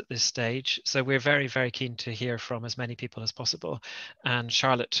conclusions at this stage. So we're very, very keen to hear from as many people as possible. And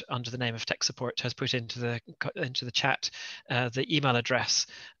Charlotte, under the name of Tech Support, has put into the chat the email address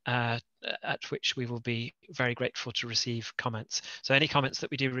at which we will be very grateful to receive comments. So any comments that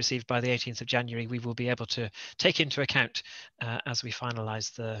we do receive by the 18th of January, we will be able to take into account as we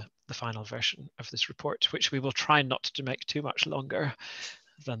finalize the final version of this report, which we will try not to make too much longer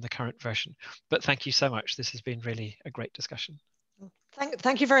than the current version. But thank you so much. This has been really a great discussion.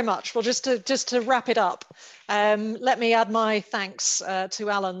 Thank you very much. Well, just to wrap it up, let me add my thanks to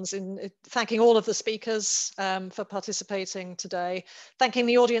Alan's in thanking all of the speakers for participating today, thanking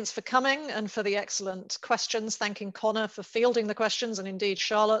the audience for coming and for the excellent questions, thanking Connor for fielding the questions, and indeed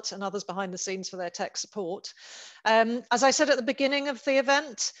Charlotte and others behind the scenes for their tech support. As I said at the beginning of the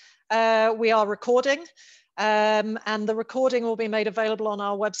event, we are recording. And the recording will be made available on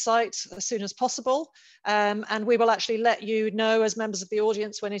our website as soon as possible. And we will actually let you know as members of the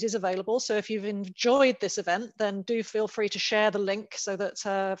audience when it is available. So if you've enjoyed this event, then do feel free to share the link so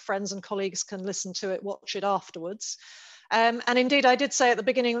that friends and colleagues can listen to it, watch it afterwards. And indeed, I did say at the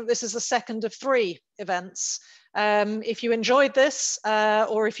beginning that this is the second of 3 events. If you enjoyed this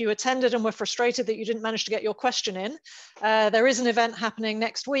or if you attended and were frustrated that you didn't manage to get your question in, there is an event happening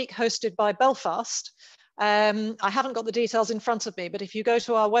next week hosted by Belfast. I haven't got the details in front of me, but if you go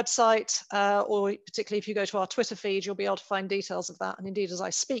to our website or particularly if you go to our Twitter feed, you'll be able to find details of that. And indeed, as I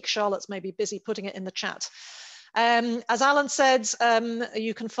speak, Charlotte's maybe busy putting it in the chat. As Alan said,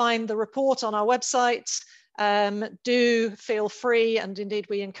 you can find the report on our website. Do feel free, and indeed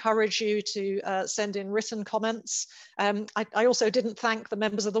we encourage you to send in written comments. I also didn't thank the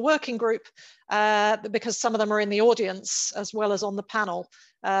members of the working group because some of them are in the audience as well as on the panel.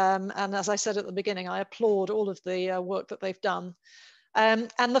 And as I said at the beginning, I applaud all of the work that they've done. And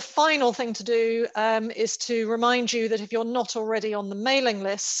the final thing to do is to remind you that if you're not already on the mailing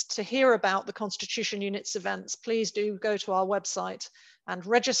list to hear about the Constitution Unit's events, please do go to our website and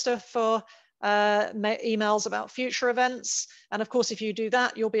register for emails about future events. And of course, if you do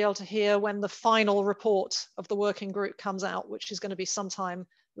that, you'll be able to hear when the final report of the working group comes out, which is going to be sometime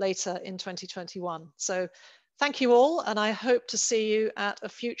later in 2021. So thank you all, and I hope to see you at a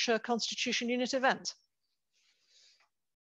future Constitution Unit event.